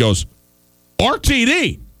 everybody goes,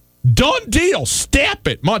 RTD, done deal, stamp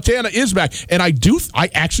it. Montana is back. And I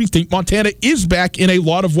actually think Montana is back in a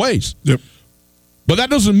lot of ways. Yep. But that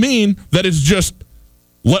doesn't mean that it's just,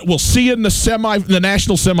 we'll see you in the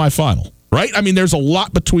national semifinal. Right? I mean, there's a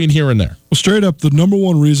lot between here and there. Well, straight up, the number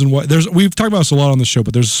one reason why we've talked about this a lot on the show,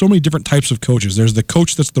 but there's so many different types of coaches. There's the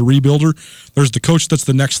coach that's the rebuilder. There's the coach that's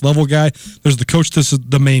the next level guy. There's the coach that's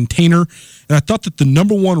the maintainer. And I thought that the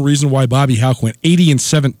number one reason why Bobby Hauck went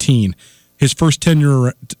 80-17 his first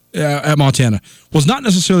tenure at Montana was not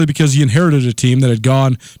necessarily because he inherited a team that had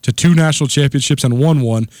gone to 2 national championships and won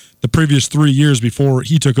one the previous 3 years before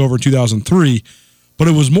he took over in 2003, but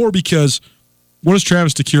it was more because, what does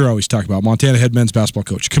Travis DeCuire always talk about? Montana head men's basketball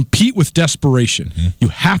coach. Compete with desperation. Mm-hmm. You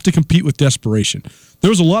have to compete with desperation. There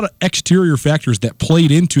was a lot of exterior factors that played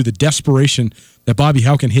into the desperation that Bobby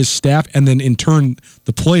Hauck and his staff, and then in turn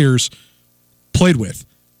the players, played with.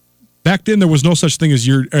 Back then, there was no such thing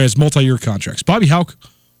as multi-year contracts. Bobby Hauck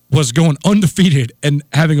was going undefeated and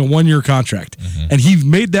having a 1-year contract. Mm-hmm. And he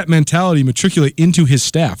made that mentality matriculate into his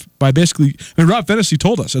staff by basically, Rob Fennessy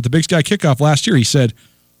told us at the Big Sky kickoff last year, he said,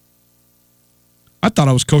 I thought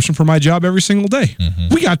I was coaching for my job every single day.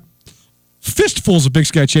 Mm-hmm. We got fistfuls of Big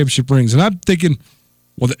Sky championship rings, and I'm thinking,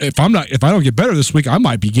 well, if I don't get better this week, I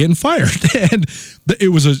might be getting fired. And it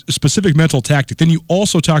was a specific mental tactic. Then you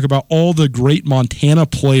also talk about all the great Montana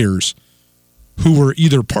players who were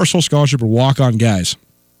either partial scholarship or walk-on guys.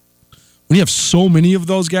 When you have so many of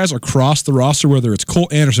those guys across the roster, whether it's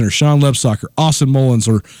Colt Anderson or Sean Lebsack or Austin Mullins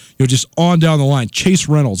or just on down the line, Chase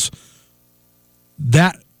Reynolds,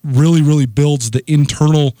 that really, really builds the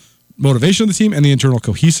internal motivation of the team and the internal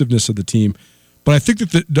cohesiveness of the team. But I think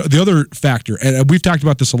that the other factor, and we've talked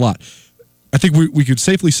about this a lot, I think we could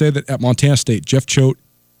safely say that at Montana State, Jeff Choate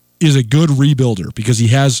is a good rebuilder because he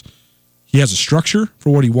has a structure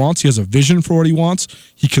for what he wants. He has a vision for what he wants.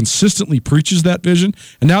 He consistently preaches that vision.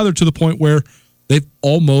 And now they're to the point where they've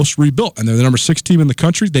almost rebuilt. And they're the number 6 team in the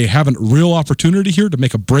country. They have a real opportunity here to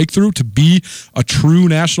make a breakthrough, to be a true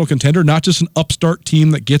national contender, not just an upstart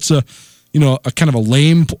team that gets a kind of a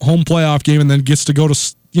lame home playoff game and then gets to go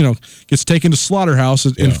to, gets taken to Slaughterhouse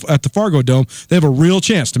at the Fargo Dome. They have a real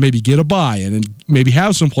chance to maybe get a bye and maybe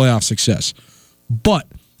have some playoff success. But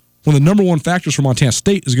one of the number one factors for Montana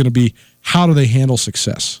State is going to be how do they handle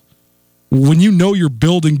success? When you know you're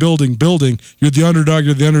building, you're the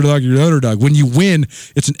underdog. When you win,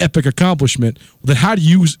 it's an epic accomplishment. Then how do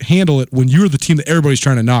you handle it when you're the team that everybody's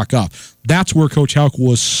trying to knock off? That's where Coach Hauck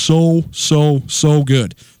was so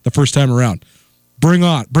good the first time around. Bring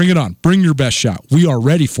it on. Bring your best shot. We are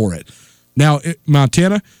ready for it. Now,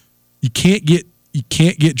 Montana, you can't get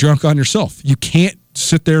drunk on yourself. You can't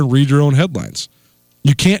sit there and read your own headlines.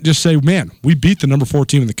 You can't just say, man, we beat the number 4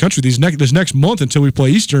 team in the country this next month until we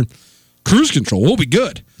play Eastern. Cruise control, we'll be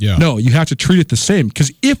good. Yeah. No, you have to treat it the same,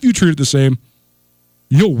 because if you treat it the same,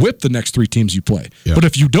 you'll whip the next 3 teams you play. Yeah. But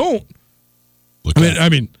if you don't, I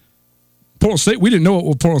mean, Portland State, we didn't know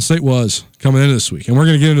what Portland State was coming into this week, and we're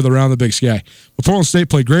going to get into the round of the Big Sky. But Portland State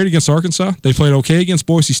played great against Arkansas. They played okay against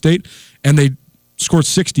Boise State, and they scored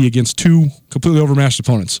 60 against 2 completely overmatched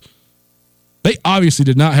opponents. They obviously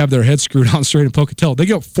did not have their heads screwed on straight in Pocatello. They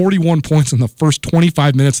got 41 points in the first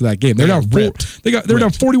 25 minutes of that game. They're down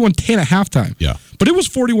 41-10 at halftime. Yeah. But it was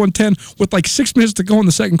 41-10 with like 6 minutes to go in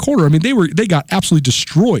the second quarter. I mean, they got absolutely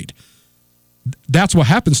destroyed. That's what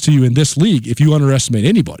happens to you in this league if you underestimate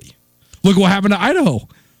anybody. Look what happened to Idaho.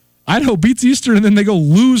 Idaho beats Eastern, and then they go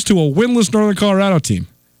lose to a winless Northern Colorado team.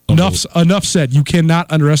 Enough said. You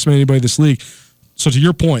cannot underestimate anybody in this league. So to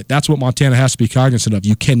your point, that's what Montana has to be cognizant of.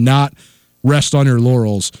 You cannot rest on your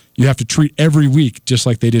laurels. You have to treat every week just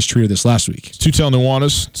like they just treated this last week. It's Tutel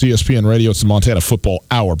Nuanez, it's ESPN Radio. It's the Montana Football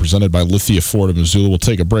Hour presented by Lithia Ford of Missoula. We'll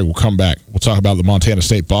take a break. We'll come back. We'll talk about the Montana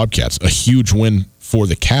State Bobcats. A huge win for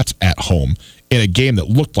the Cats at home in a game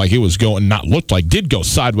that did go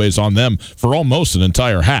sideways on them for almost an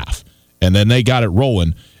entire half. And then they got it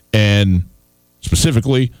rolling, and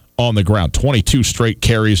specifically on the ground. 22 straight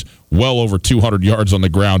carries, well over 200 yards on the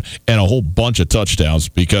ground, and a whole bunch of touchdowns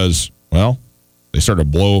because, well, they started to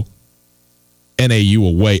blow NAU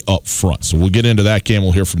away up front. So we'll get into that game.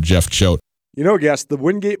 We'll hear from Jeff Choate. You know, guests, the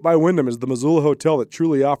Wingate by Wyndham is the Missoula hotel that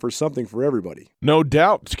truly offers something for everybody. No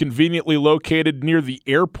doubt. It's conveniently located near the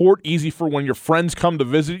airport, easy for when your friends come to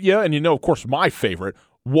visit you. And of course, my favorite,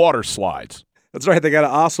 water slides. That's right. They got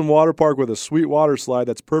an awesome water park with a sweet water slide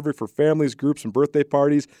that's perfect for families, groups, and birthday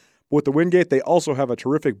parties. But with the Wingate, they also have a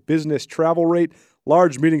terrific business travel rate,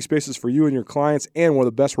 large meeting spaces for you and your clients, and one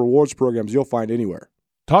of the best rewards programs you'll find anywhere.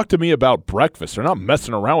 Talk to me about breakfast. They're not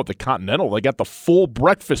messing around with the Continental. They got the full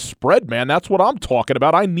breakfast spread, man. That's what I'm talking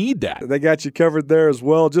about. I need that. They got you covered there as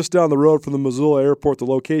well. Just down the road from the Missoula Airport, the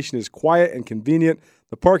location is quiet and convenient.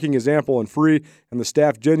 The parking is ample and free, and the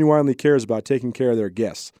staff genuinely cares about taking care of their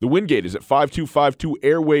guests. The Wingate is at 5252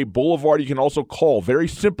 Airway Boulevard. You can also call. Very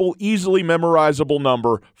simple, easily memorizable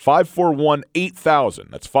number,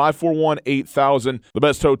 541-8000. That's 541-8000. The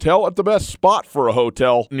best hotel at the best spot for a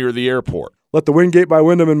hotel near the airport. Let the Wingate by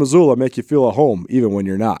Wyndham in Missoula make you feel at home, even when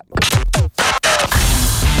you're not.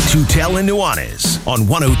 Tutel and Nuanez on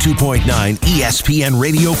 102.9 ESPN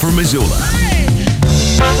Radio for Missoula.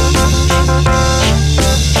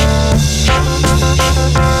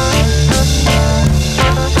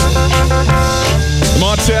 The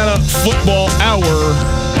Montana Football Hour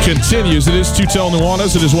continues. It is Tutel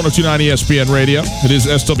Nuanez. It is 102.9 ESPN Radio. It is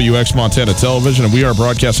SWX Montana Television, and we are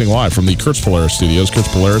broadcasting live from the Kurtz Polaris studios. Kurtz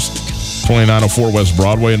Polaris, 2904 West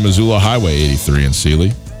Broadway in Missoula, Highway 83 in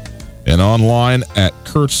Sealy, and online at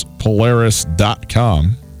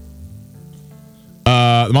kurtzpolaris.com.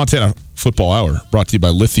 The Montana Football Hour brought to you by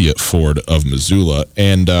Lithia Ford of Missoula.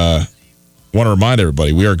 And want to remind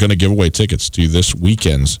everybody, we are going to give away tickets to this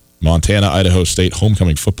weekend's Montana-Idaho State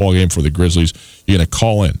homecoming football game for the Grizzlies. You're going to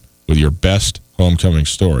call in with your best homecoming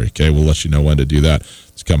story. Okay, we'll let you know when to do that.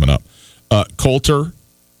 It's coming up. Coulter,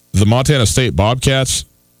 the Montana State Bobcats,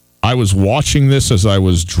 I was watching this as I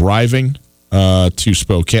was driving to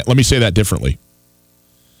Spokane. Let me say that differently.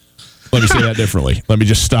 Let me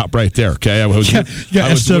just stop right there, okay? I was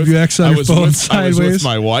SWX on your phone sideways. I was with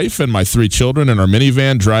my wife and my 3 children in our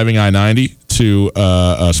minivan driving I-90 to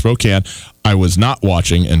Spokane. I was not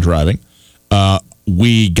watching and driving.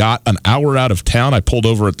 we got an hour out of town. I pulled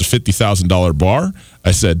over at the $50,000 bar.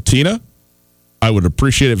 I said, Tina, I would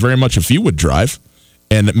appreciate it very much if you would drive.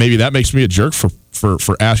 And maybe that makes me a jerk for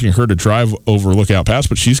asking her to drive over Lookout Pass,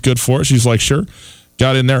 but she's good for it. She's like, sure.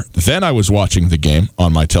 Got in there. Then I was watching the game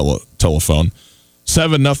on my telephone.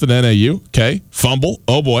 7-0 NAU. Okay. Fumble.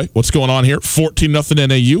 Oh, boy. What's going on here? 14-0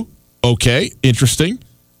 NAU. Okay. Interesting.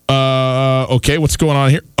 Okay. What's going on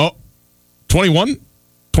here? Oh,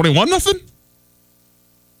 21-0?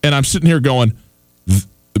 And I'm sitting here going,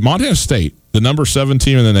 Montana State, the number 7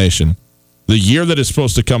 team in the nation, the year that it's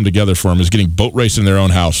supposed to come together for them is getting boat raced in their own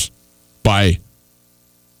house by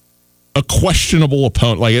a questionable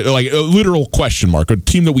opponent, like a literal question mark, a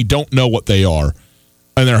team that we don't know what they are,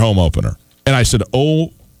 in their home opener. And I said,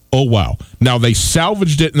 oh, wow. Now, they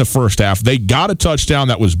salvaged it in the first half. They got a touchdown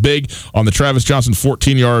that was big on the Travis Johnson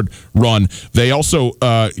 14-yard run. They also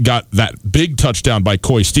got that big touchdown by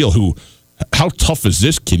Coy Steele, who, how tough is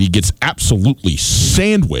this kid? He gets absolutely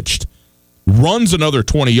sandwiched, runs another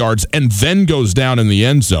 20 yards, and then goes down in the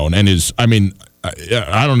end zone. And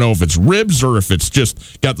I don't know if it's ribs or if it's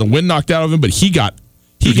just got the wind knocked out of him, but he got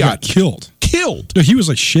killed. No, he was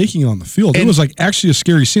like shaking on the field. It was like actually a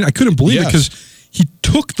scary scene. I couldn't believe it because he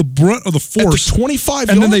took the brunt of the force at the 25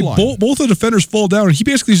 and yard then line. both the defenders fall down, and he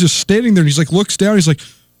basically is just standing there, and he's like looks down, he's like,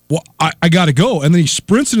 well, I got to go. And then he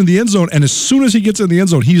sprints into the end zone, and as soon as he gets in the end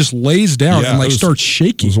zone, he just lays down and starts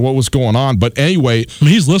shaking. Was what was going on. But anyway,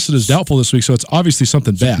 he's listed as doubtful this week, so it's obviously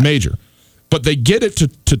something bad. Major. But they get it to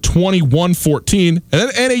 21-14, and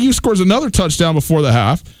then NAU scores another touchdown before the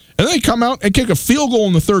half, and then they come out and kick a field goal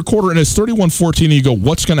in the third quarter, and it's 31-14, and you go,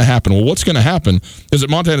 what's going to happen? Well, what's going to happen is that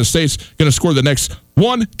Montana State's going to score the next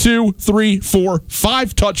 1, 2, 3, 4,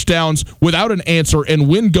 5 touchdowns without an answer and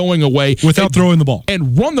win going away. Without throwing the ball.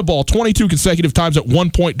 And run the ball 22 consecutive times at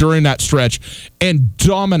one point during that stretch and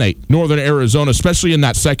dominate Northern Arizona, especially in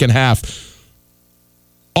that second half.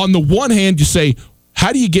 On the one hand, you say,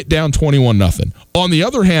 how do you get down 21-0? On the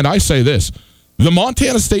other hand, I say this. The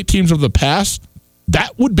Montana State teams of the past,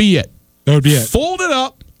 that would be it. That would be it. Fold it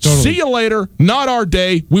up. Totally. See you later. Not our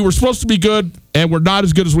day. We were supposed to be good, and we're not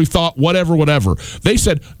as good as we thought. Whatever. They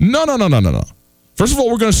said, no. First of all,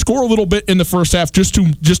 we're going to score a little bit in the first half just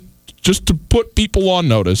to put people on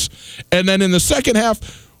notice. And then in the second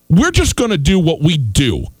half, we're just going to do what we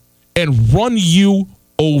do and run you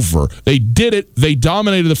over. They did it. They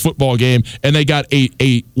dominated the football game, and they got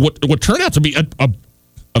what turned out to be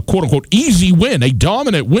a quote-unquote easy win, a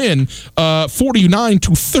dominant win,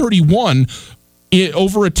 49-31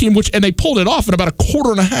 over a team and they pulled it off in about a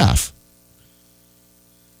quarter and a half.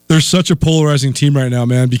 They're such a polarizing team right now,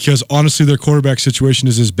 man, because honestly their quarterback situation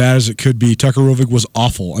is as bad as it could be. Tucker Rovig was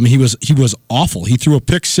awful. I mean, he was awful. He threw a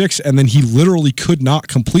pick six, and then he literally could not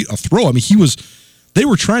complete a throw. I mean, they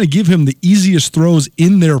were trying to give him the easiest throws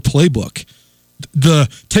in their playbook. The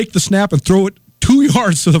take the snap and throw it 2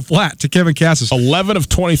 yards to the flat to Kevin Cassis. 11 of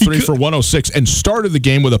 23 for 106 and started the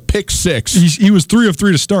game with a pick six. He was 3 of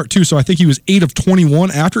 3 to start, too, so I think he was 8 of 21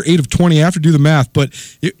 after, 8 of 20 after, do the math, but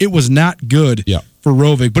it was not good for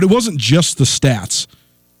Rovig. But it wasn't just the stats.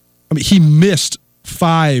 I mean, he missed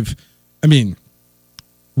 5,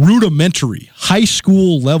 rudimentary, high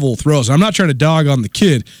school level throws. I'm not trying to dog on the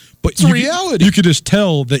kid, but it's reality. You could just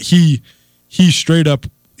tell that he straight up,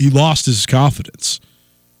 he lost his confidence.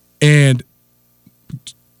 And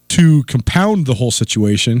to compound the whole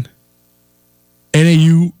situation,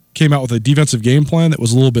 NAU came out with a defensive game plan that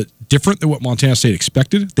was a little bit different than what Montana State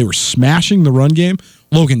expected. They were smashing the run game.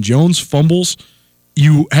 Logan Jones fumbles.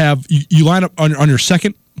 You line up on your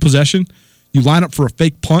second possession. You line up for a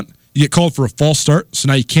fake punt. You get called for a false start, so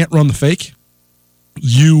now you can't run the fake.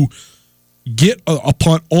 You get a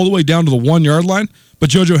punt all the way down to the 1 yard line, but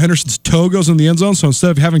JoJo Henderson's toe goes in the end zone, so instead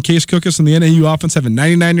of having Case Cookus and the NAU offense having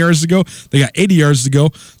 99 yards to go, they got 80 yards to go.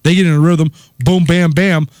 They get in a rhythm, boom, bam,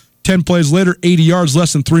 bam. 10 plays later, 80 yards,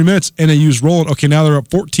 less than 3 minutes, NAU's rolling. Okay, now they're up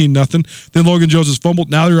 14-0. Then Logan Jones has fumbled.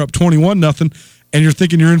 Now they're up 21-0, and you're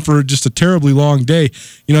thinking you're in for just a terribly long day.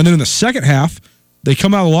 And then in the second half, they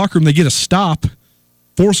come out of the locker room, they get a stop,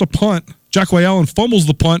 force a punt. Jackway Allen fumbles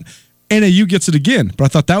the punt. NAU gets it again. But I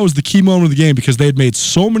thought that was the key moment of the game because they had made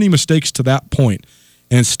so many mistakes to that point.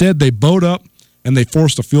 And instead, they bowed up and they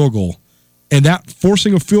forced a field goal. And that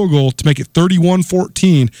forcing a field goal to make it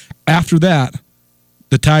 31-14, after that,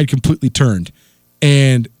 the tide completely turned.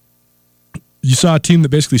 And you saw a team that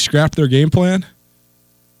basically scrapped their game plan.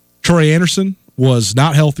 Troy Anderson was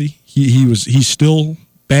not healthy. He's still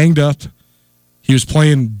banged up. He was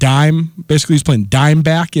playing dime. Basically, he's playing dime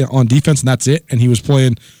back on defense, and that's it. And he was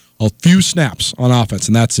playing a few snaps on offense,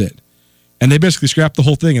 and that's it. And they basically scrapped the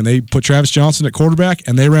whole thing, and they put Travis Johnson at quarterback,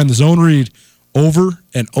 and they ran the zone read over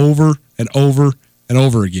and over and over and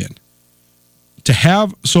over again.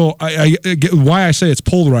 I get why I say it's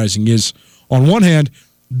polarizing is, on one hand,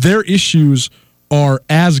 their issues are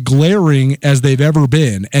as glaring as they've ever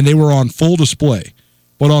been, and they were on full display.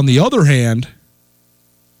 But on the other hand,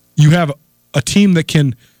 you have a team that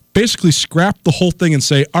can basically scrap the whole thing and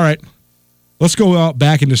say, all right, let's go out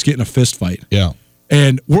back and just get in a fist fight. Yeah.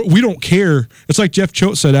 And we don't care. It's like Jeff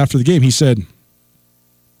Choate said after the game. He said,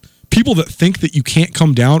 people that think that you can't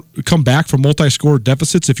come back from multi-score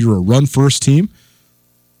deficits if you're a run-first team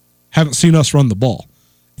haven't seen us run the ball.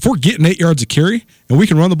 If we're getting 8 yards of carry and we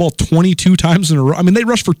can run the ball 22 times in a row, I mean, they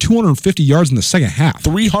rushed for 250 yards in the second half.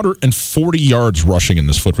 340 yards rushing in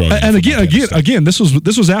this football game. And again, this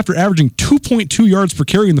was after averaging 2.2 yards per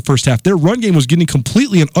carry in the first half. Their run game was getting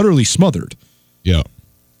completely and utterly smothered. Yeah.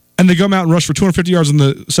 And they come out and rush for 250 yards in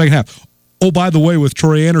the second half. Oh, by the way, with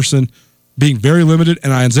Troy Anderson being very limited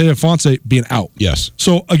and Isaiah Fonse being out. Yes.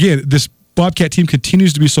 So, again, this Bobcat team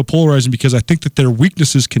continues to be so polarizing because I think that their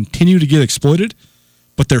weaknesses continue to get exploited,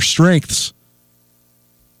 but their strengths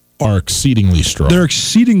are exceedingly strong. They're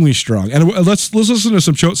exceedingly strong. And let's listen to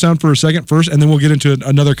some Choate sound for a second first, and then we'll get into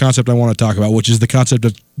another concept I want to talk about, which is the concept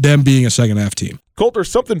of them being a second-half team. Colter,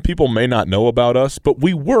 something people may not know about us, but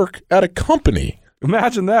we work at a company.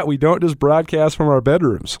 Imagine that. We don't just broadcast from our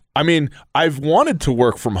bedrooms. I mean, I've wanted to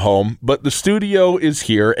work from home, but the studio is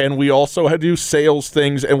here, and we also do sales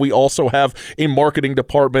things, and we also have a marketing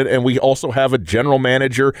department, and we also have a general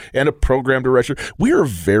manager and a program director. We are a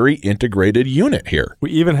very integrated unit here.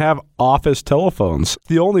 We even have office telephones.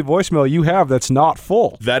 The only voicemail you have that's not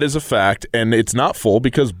full. That is a fact, and it's not full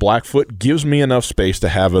because Blackfoot gives me enough space to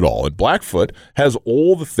have it all. And Blackfoot has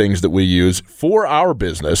all the things that we use for our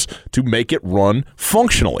business to make it run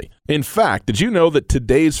functionally. In fact, did you know that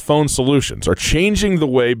today's phone solutions are changing the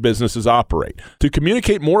way businesses operate? To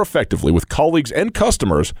communicate more effectively with colleagues and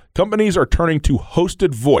customers, companies are turning to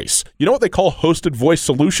hosted voice. You know what they call hosted voice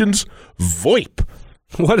solutions? VoIP.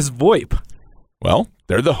 What is VoIP? Well,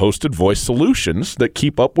 they're the hosted voice solutions that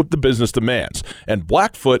keep up with the business demands. And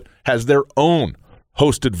Blackfoot has their own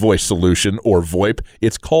hosted voice solution, or VoIP.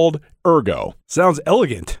 It's called Ergo. Sounds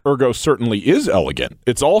elegant. Ergo certainly is elegant.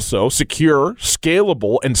 It's also secure,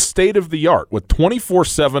 scalable, and state-of-the-art with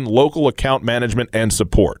 24/7 local account management and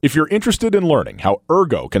support. If you're interested in learning how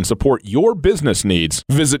Ergo can support your business needs,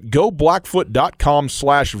 visit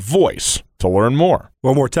goblackfoot.com/voice to learn more.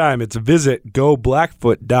 One more time, it's visit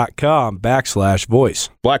goblackfoot.com/voice.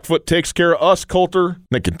 Blackfoot takes care of us, Colter.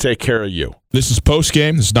 They can take care of you. This is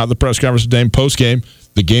post-game. This is not the press conference today. Post-game,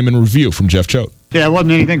 the game in review from Jeff Choate. Yeah, it wasn't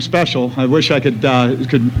anything special. I wish I could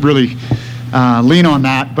really lean on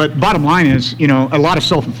that. But bottom line is, a lot of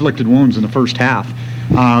self-inflicted wounds in the first half.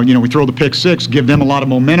 We throw the pick six, give them a lot of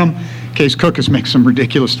momentum. Case Cookus makes some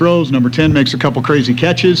ridiculous throws. Number 10 makes a couple crazy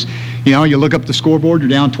catches. You look up the scoreboard, you're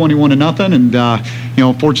down 21-0, and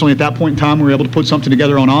fortunately at that point in time we were able to put something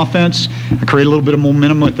together on offense, create a little bit of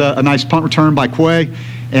momentum with a nice punt return by Quay.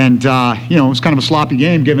 And, it was kind of a sloppy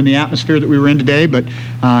game given the atmosphere that we were in today. But,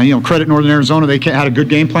 credit Northern Arizona. They had a good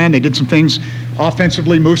game plan. They did some things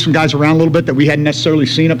offensively, moved some guys around a little bit that we hadn't necessarily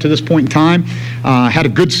seen up to this point in time. Had a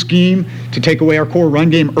good scheme to take away our core run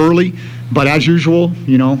game early. But as usual,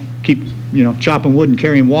 keep, chopping wood and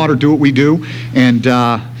carrying water, do what we do. And,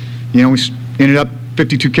 we ended up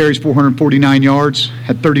 52 carries, 449 yards,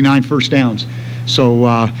 had 39 first downs. So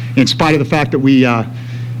in spite of the fact that we,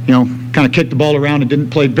 kind of kicked the ball around and didn't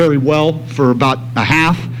play very well for about a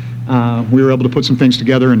half, we were able to put some things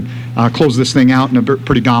together and close this thing out in a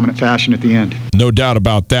pretty dominant fashion at the end. No doubt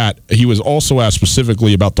about that. He was also asked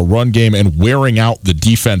specifically about the run game and wearing out the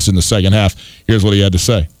defense in the second half. Here's what he had to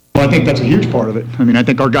say. Well, I think that's a huge part of it. I mean, I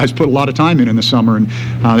think our guys put a lot of time in the summer, and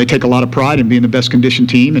they take a lot of pride in being the best conditioned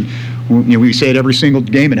team. And we say it every single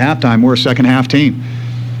game at halftime, we're a second half team.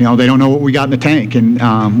 They don't know what we got in the tank. And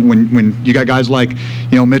when you got guys like,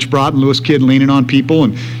 Mitch Brott and Lewis Kidd leaning on people,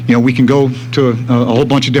 and, we can go to a whole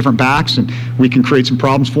bunch of different backs, and we can create some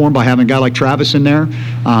problems for them by having a guy like Travis in there.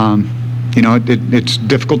 It's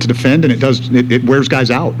difficult to defend, and it wears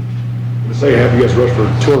guys out. The second half, you guys rushed for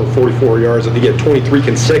 244 yards. I think you had 23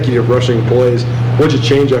 consecutive rushing plays. What did you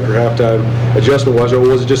change after halftime, adjustment-wise, or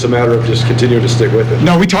was it just a matter of just continuing to stick with it?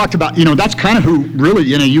 No, we talked about, that's kind of who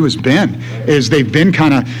really NAU has been, is they've been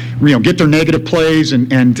kind of, get their negative plays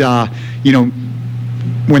and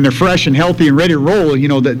when they're fresh and healthy and ready to roll,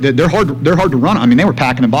 they're hard to run. I mean, they were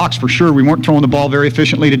packing the box for sure. We weren't throwing the ball very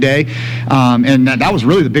efficiently today, and that was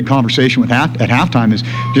really the big conversation at halftime. Is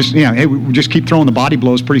just hey, we just keep throwing the body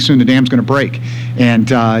blows. Pretty soon the dam's going to break,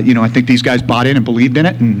 and I think these guys bought in and believed in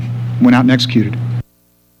it and went out and executed.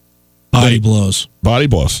 Body blows. Body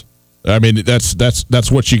blows. I mean,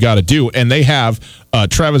 that's what you got to do. And they have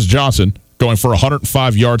Travis Johnson going for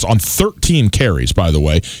 105 yards on 13 carries, by the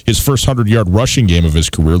way. His first 100-yard rushing game of his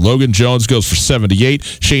career. Logan Jones goes for 78.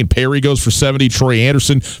 Shane Perry goes for 70. Troy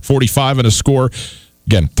Anderson, 45 and a score.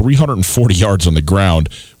 Again, 340 yards on the ground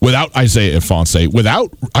without Isaiah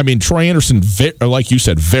Ifanse. Troy Anderson, like you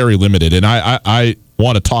said, very limited. And I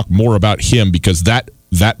want to talk more about him because that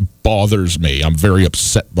bothers me. I'm very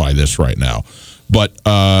upset by this right now.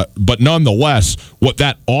 But nonetheless, what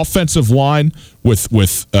that offensive line with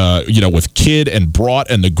Kidd and Brought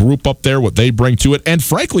and the group up there, what they bring to it, and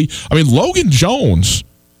frankly, Logan Jones,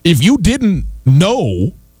 if you didn't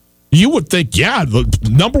know, you would think, the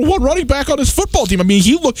number one running back on his football team.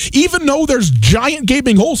 Even though there's giant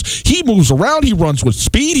gaping holes, he moves around, he runs with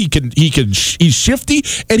speed, he's shifty,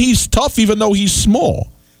 and he's tough even though he's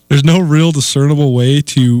small. There's no real discernible way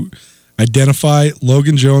to identify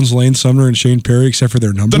Logan Jones, Lane Sumner, and Shane Perry except for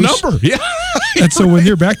their numbers. The number, yeah. And so when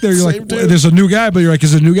you're back there, you're like, there's a new guy, but you're like,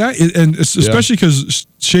 is it a new guy? And especially because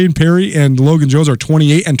Shane Perry and Logan Jones are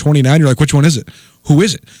 28 and 29. You're like, which one is it? Who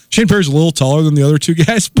is it? Shane Perry's a little taller than the other two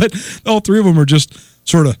guys, but all three of them are just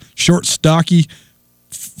sort of short, stocky,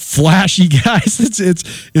 flashy guys.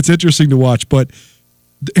 It's interesting to watch. But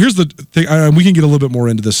here's the thing. We can get a little bit more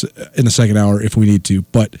into this in the second hour if we need to.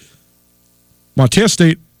 But Montana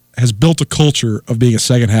State has built a culture of being a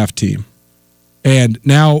second-half team. And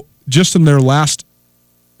now, just in their last...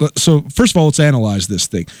 So, first of all, let's analyze this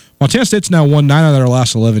thing. Montana State's now won 9 out of their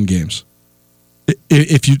last 11 games,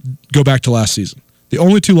 if you go back to last season. The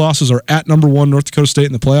only 2 losses are at number 1 North Dakota State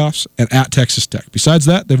in the playoffs and at Texas Tech. Besides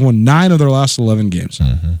that, they've won 9 of their last 11 games.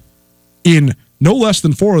 Mm-hmm. In no less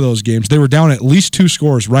than 4 of those games, they were down at least 2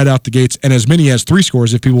 scores right out the gates, and as many as 3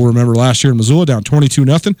 scores, if people remember last year in Missoula, down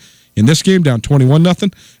 22-0. In this game, down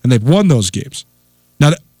 21-0, and they've won those games.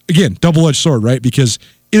 Now, again, double-edged sword, right? Because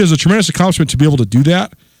it is a tremendous accomplishment to be able to do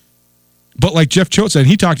that. But like Jeff Choate said,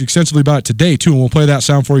 he talked extensively about it today, too, and we'll play that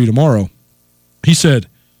sound for you tomorrow. He said,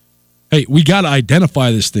 hey, we got to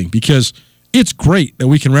identify this thing because it's great that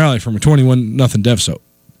we can rally from a 21-0 deficit,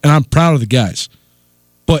 and I'm proud of the guys.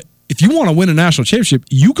 But if you want to win a national championship,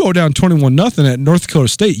 you go down 21-0 at North Dakota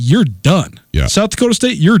State, you're done. Yeah. South Dakota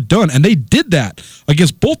State, you're done. And they did that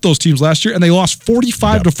against both those teams last year, and they lost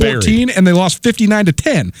 45-14, and they lost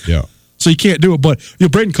 59-10. Yeah. So you can't do it. But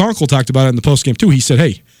Braden Conkle talked about it in the postgame, too. He said,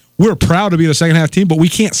 hey, we're proud to be the second-half team, but we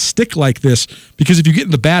can't stick like this because if you get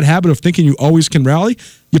in the bad habit of thinking you always can rally,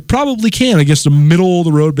 you probably can against a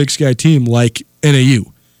middle-of-the-road Big Sky team like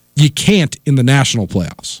NAU. You can't in the national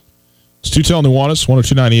playoffs. It's Tutel Nuanez,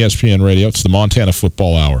 102.9 ESPN Radio. It's the Montana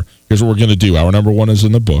Football Hour. Here's what we're going to do. Hour number 1 is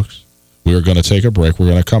in the books. We are going to take a break. We're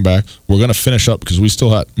going to come back. We're going to finish up because we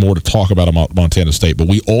still have more to talk about Montana State, but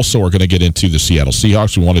we also are going to get into the Seattle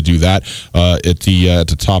Seahawks. We want to do that at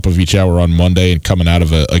the top of each hour on Monday, and coming out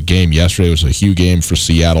of a game yesterday. It was a huge game for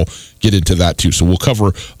Seattle. Get into that, too. So we'll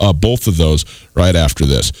cover both of those right after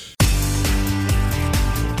this.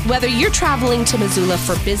 Whether you're traveling to Missoula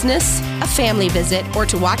for business, a family visit, or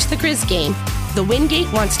to watch the Grizz game, the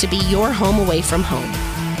Wingate wants to be your home away from home.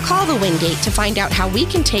 Call the Wingate to find out how we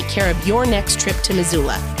can take care of your next trip to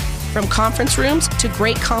Missoula. From conference rooms to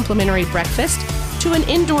great complimentary breakfast to an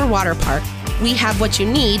indoor water park, we have what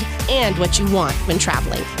you need and what you want when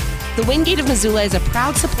traveling. The Wingate of Missoula is a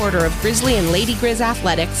proud supporter of Grizzly and Lady Grizz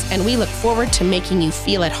athletics, and we look forward to making you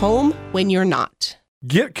feel at home when you're not.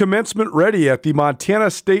 Get commencement ready at the Montana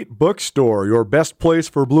State Bookstore, your best place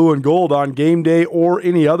for blue and gold on game day or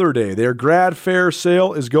any other day. Their grad fair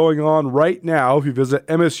sale is going on right now if you visit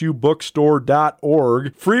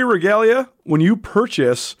msubookstore.org. Free regalia when you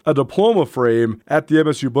purchase a diploma frame at the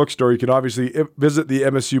MSU Bookstore. You can obviously visit the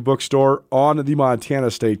MSU Bookstore on the Montana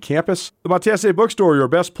State campus. The Montana State Bookstore, your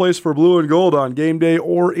best place for blue and gold on game day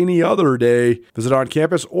or any other day. Visit on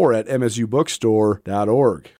campus or at msubookstore.org.